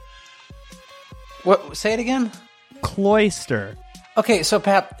 What? Say it again? Cloister. Okay, so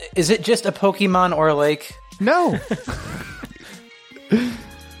Pap, is it just a Pokemon or a lake? No. I'm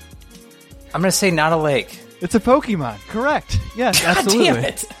going to say not a lake. It's a Pokemon. Correct. Yes, God absolutely. Damn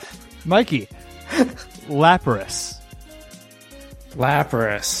it. Mikey. Lapras.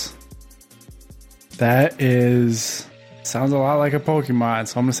 That sounds a lot like a Pokemon,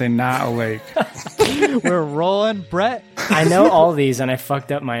 so I'm going to say not a lake. We're rolling. Brett. I know all these, and I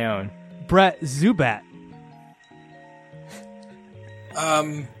fucked up my own. Brett, Zubat.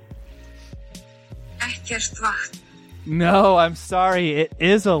 No, I'm sorry. It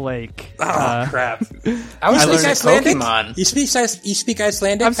is a lake. Oh, crap. I was speak Icelandic? Pokemon. You speak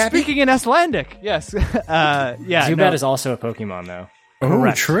Icelandic, I'm Pappy? speaking in Icelandic. Yes. Zubat is also a Pokemon, though. Oh,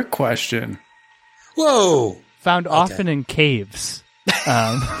 Correct. trick question. Whoa. Found often in caves.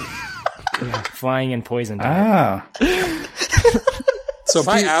 Flying in poison dart. Ah. So am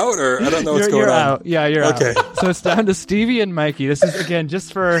I out, or I don't know what's going You're on? out. Yeah, you're Okay. out. So it's down to Stevie and Mikey. This is, again,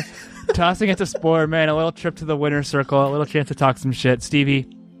 just for tossing it to Spoiler Man, a little trip to the winner's circle, a little chance to talk some shit. Stevie.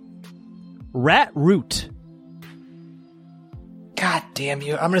 Rat Root. God damn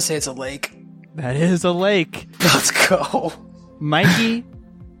you. I'm going to say it's a lake. That is a lake. Let's go. Mikey.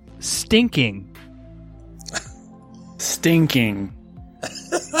 Stinking. Stinking.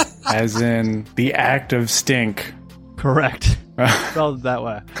 As in the act of stink. Correct. Spelled that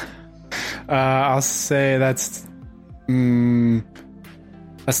way. I'll say that's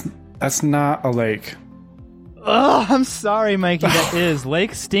not a lake. Oh, I'm sorry, Mikey. That is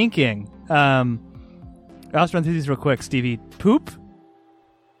Lake Stinking. I'll just run through these real quick. Stevie, poop.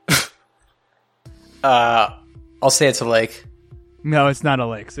 I'll say it's a lake. No, it's not a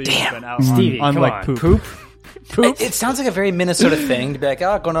lake. So you've been out Stevie, on come Lake on. Poop. Poop? It sounds like a very Minnesota thing to be like,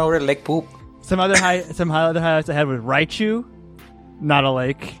 going over to Lake Poop. Some other highlights I had with Raichu, not a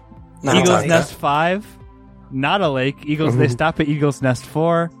lake. Not Eagles a lake. Nest 5, not a lake. Eagles They stop at Eagles Nest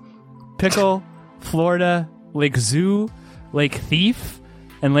 4. Pickle, Florida, Lake Zoo, Lake Thief,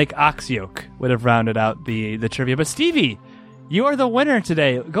 and Lake Oxyoke would have rounded out the trivia. But Stevie, you are the winner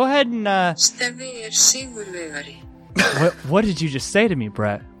today. Go ahead and what did you just say to me,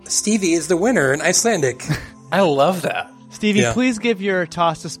 Brett? Stevie is the winner in Icelandic. I love that. Stevie, please give your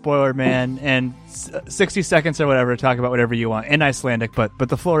toss to Spoiler Man and 60 seconds or whatever to talk about whatever you want in Icelandic, but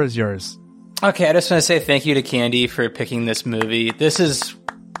the floor is yours. Okay, I just want to say thank you to Candy for picking this movie. This is,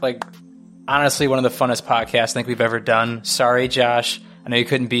 honestly one of the funnest podcasts I think we've ever done. Sorry, Josh. I know you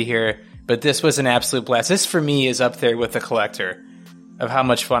couldn't be here, but this was an absolute blast. This, for me, is up there with The Collector of how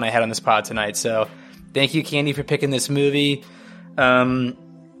much fun I had on this pod tonight. So thank you, Candy, for picking this movie.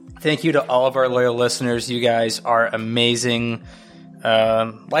 Thank you to all of our loyal listeners. You guys are amazing.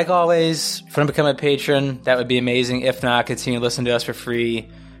 Like always, if you want to become a patron, that would be amazing. If not, continue to listen to us for free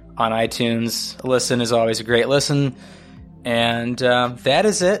on iTunes. A listen is always a great listen. And that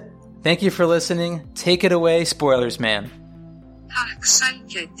is it. Thank you for listening. Take it away, Spoilers Man.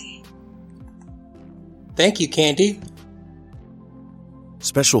 Thank you, Candy.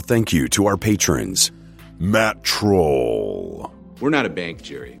 Special thank you to our patrons. Matt Troll. We're not a bank,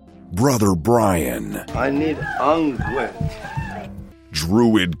 Jerry. Brother Brian. I need unguent.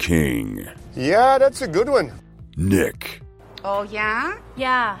 Druid King. Yeah, that's a good one. Nick. Oh, yeah?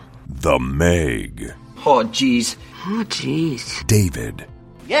 Yeah. The Meg. Oh, jeez. Oh, jeez. David.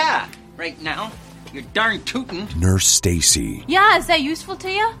 Yeah, right now. You're darn tootin'. Nurse Stacy. Yeah, is that useful to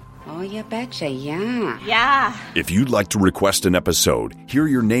you? Oh, you betcha, yeah. Yeah. If you'd like to request an episode, hear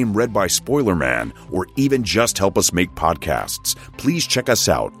your name read by Spoiler Man, or even just help us make podcasts, please check us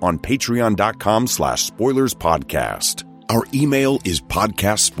out on patreon.com/spoilerspodcast. Our email is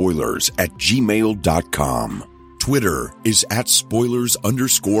podcastspoilers@gmail.com. Twitter is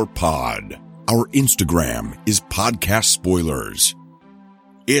 @spoilers_pod. Our Instagram is podcast spoilers.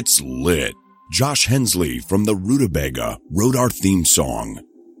 It's lit. Josh Hensley from the Rutabaga wrote our theme song.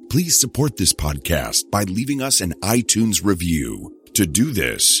 Please support this podcast by leaving us an iTunes review. To do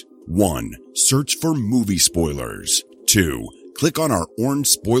this, 1. Search for movie spoilers. 2. Click on our orange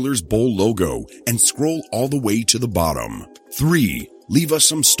Spoilers Bowl logo and scroll all the way to the bottom. 3. Leave us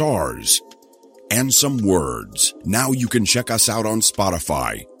some stars and some words. Now you can check us out on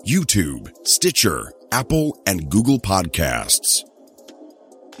Spotify, YouTube, Stitcher, Apple, and Google Podcasts.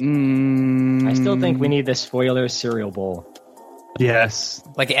 I still think we need the Spoilers cereal bowl. Yes.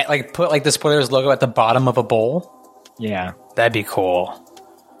 Like put like the Spoilers logo at the bottom of a bowl? Yeah. That'd be cool.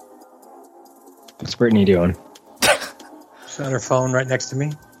 What's Brittany doing? She's on her phone right next to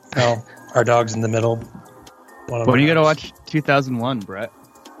me. Oh, our dog's in the middle. What are you going to watch 2001, Brett?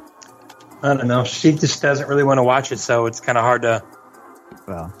 I don't know. She just doesn't really want to watch it, so it's kind of hard to...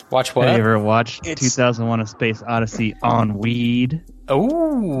 Well, watch what? Have you ever watched 2001 A Space Odyssey on weed?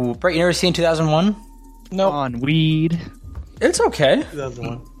 Oh, Brett, you never seen 2001? No. On weed. It's okay.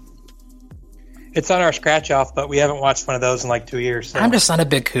 2001. It's on our scratch off, but we haven't watched one of those in like 2 years. So. I'm just not a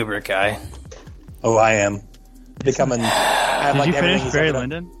big Kubrick guy. Oh, I am. Becoming. Did you finish Barry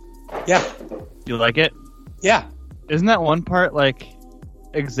Lyndon? Yeah. You like it? Yeah. Isn't that one part like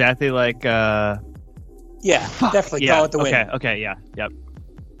exactly like? Yeah, definitely. Call it the Wind. Okay. Yeah. Yep.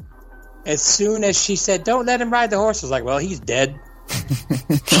 As soon as she said, "Don't let him ride the horse," I was like, "Well, he's dead."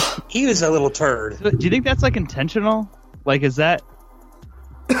 He was a little turd. So, do you think that's like intentional? Like, is that?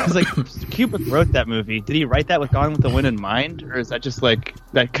 Because like Kubrick wrote that movie. Did he write that with Gone with the Wind in mind, or is that just like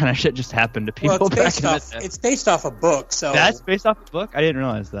that kind of shit just happened to people? Well, it's based off a book. So that's based off a book. I didn't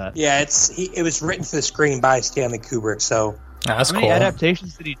realize that. Yeah, it was written for the screen by Stanley Kubrick. So that's How many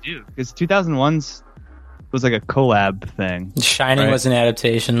adaptations did he do? Because 2001's was like a collab thing. Shining was an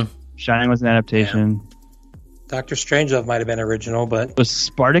adaptation. Yeah. Doctor Strangelove might have been original, but was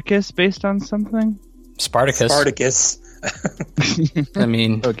Spartacus based on something? Spartacus. I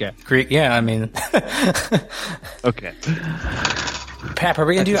mean, okay. Greek. Yeah, I mean, okay. Pap, are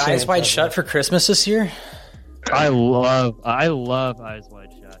we gonna do Eyes Wide Shut for Christmas this year? I love Eyes Wide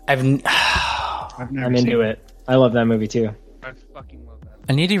Shut. I'm into it. I love that movie too. I fucking love that.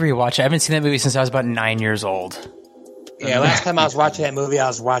 I need to rewatch it. I haven't seen that movie since I was about 9 years old. Yeah, last time I was watching that movie, I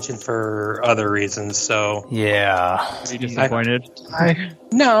was watching for other reasons. So yeah, are you disappointed?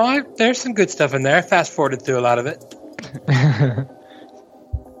 There's some good stuff in there. I fast forwarded through a lot of it.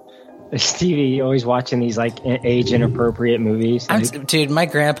 Stevie always watching these like age inappropriate movies. Dude, my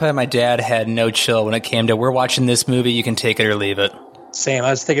grandpa and my dad had no chill when it came to we're watching this movie. You can take it or leave it. Same.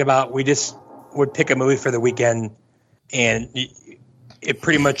 I was thinking about we just would pick a movie for the weekend, and it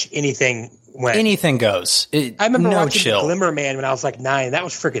pretty much anything went. Anything goes. I remember no watching chill. The Glimmer Man when I was like 9. That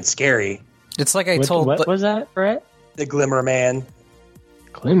was freaking scary. It's like What was that, Brett? The Glimmer Man.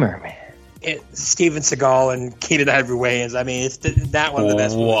 Glimmer Man. Steven Seagal and Keenan Ivory Wayans. I mean, it's not one of the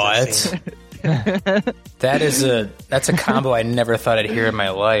best movies I've seen. That's a combo I never thought I'd hear in my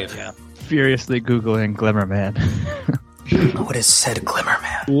life. Yeah. Furiously Googling Glimmer Man. What is said Glimmer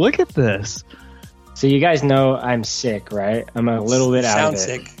Man? Look at this. So you guys know I'm sick, right? I'm a little bit out of it.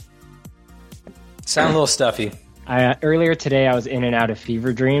 Sound sick. Sound a little stuffy. Earlier today, I was in and out of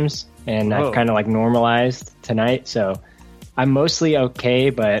fever dreams, and I've kind of like normalized tonight, so I'm mostly okay,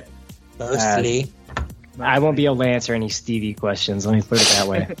 but I won't be able to answer any Stevie questions. Let me put it that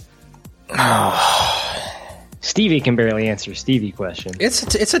way. Stevie can barely answer Stevie questions.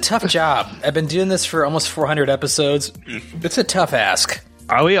 It's a tough job. I've been doing this for almost 400 episodes. It's a tough ask.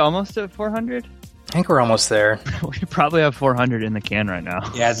 Are we almost at 400? I think we're almost there. We probably have 400 in the can right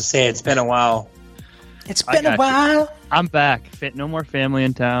now. Yeah, as I say, it's been a while. It's been a while. I'm back. No more family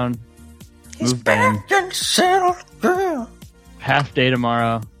in town. Moved in. Half day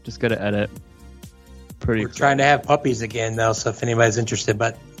tomorrow. Just got to edit. We're trying to have puppies again, though, so if anybody's interested.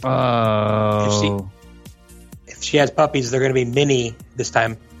 But if she has puppies, they're going to be mini this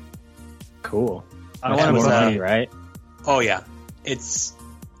time. Cool. I want to puppy, right? Oh, yeah.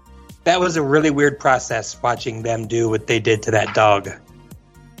 That was a really weird process watching them do what they did to that dog.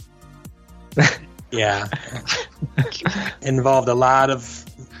 Yeah. Involved a lot of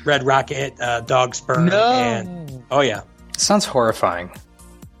Red Rocket dog sperm. No. Oh, yeah. Sounds horrifying.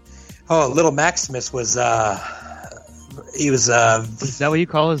 Oh, little Maximus was He was. Is that what you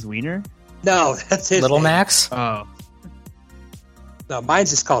call his wiener? No, that's his Little name. Max? Oh. No, mine's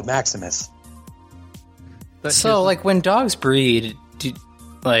just called Maximus. So, like, when dogs breed, do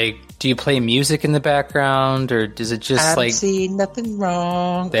you play music in the background, or does it just I see nothing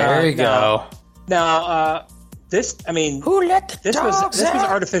wrong. There you go. No, this. I mean, who let the this dogs was out?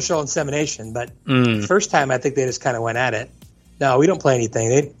 artificial insemination, but the first time I think they just kind of went at it. No, we don't play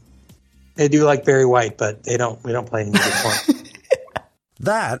anything. They do like Barry White, but we don't play any music for them.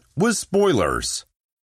 That was spoilers.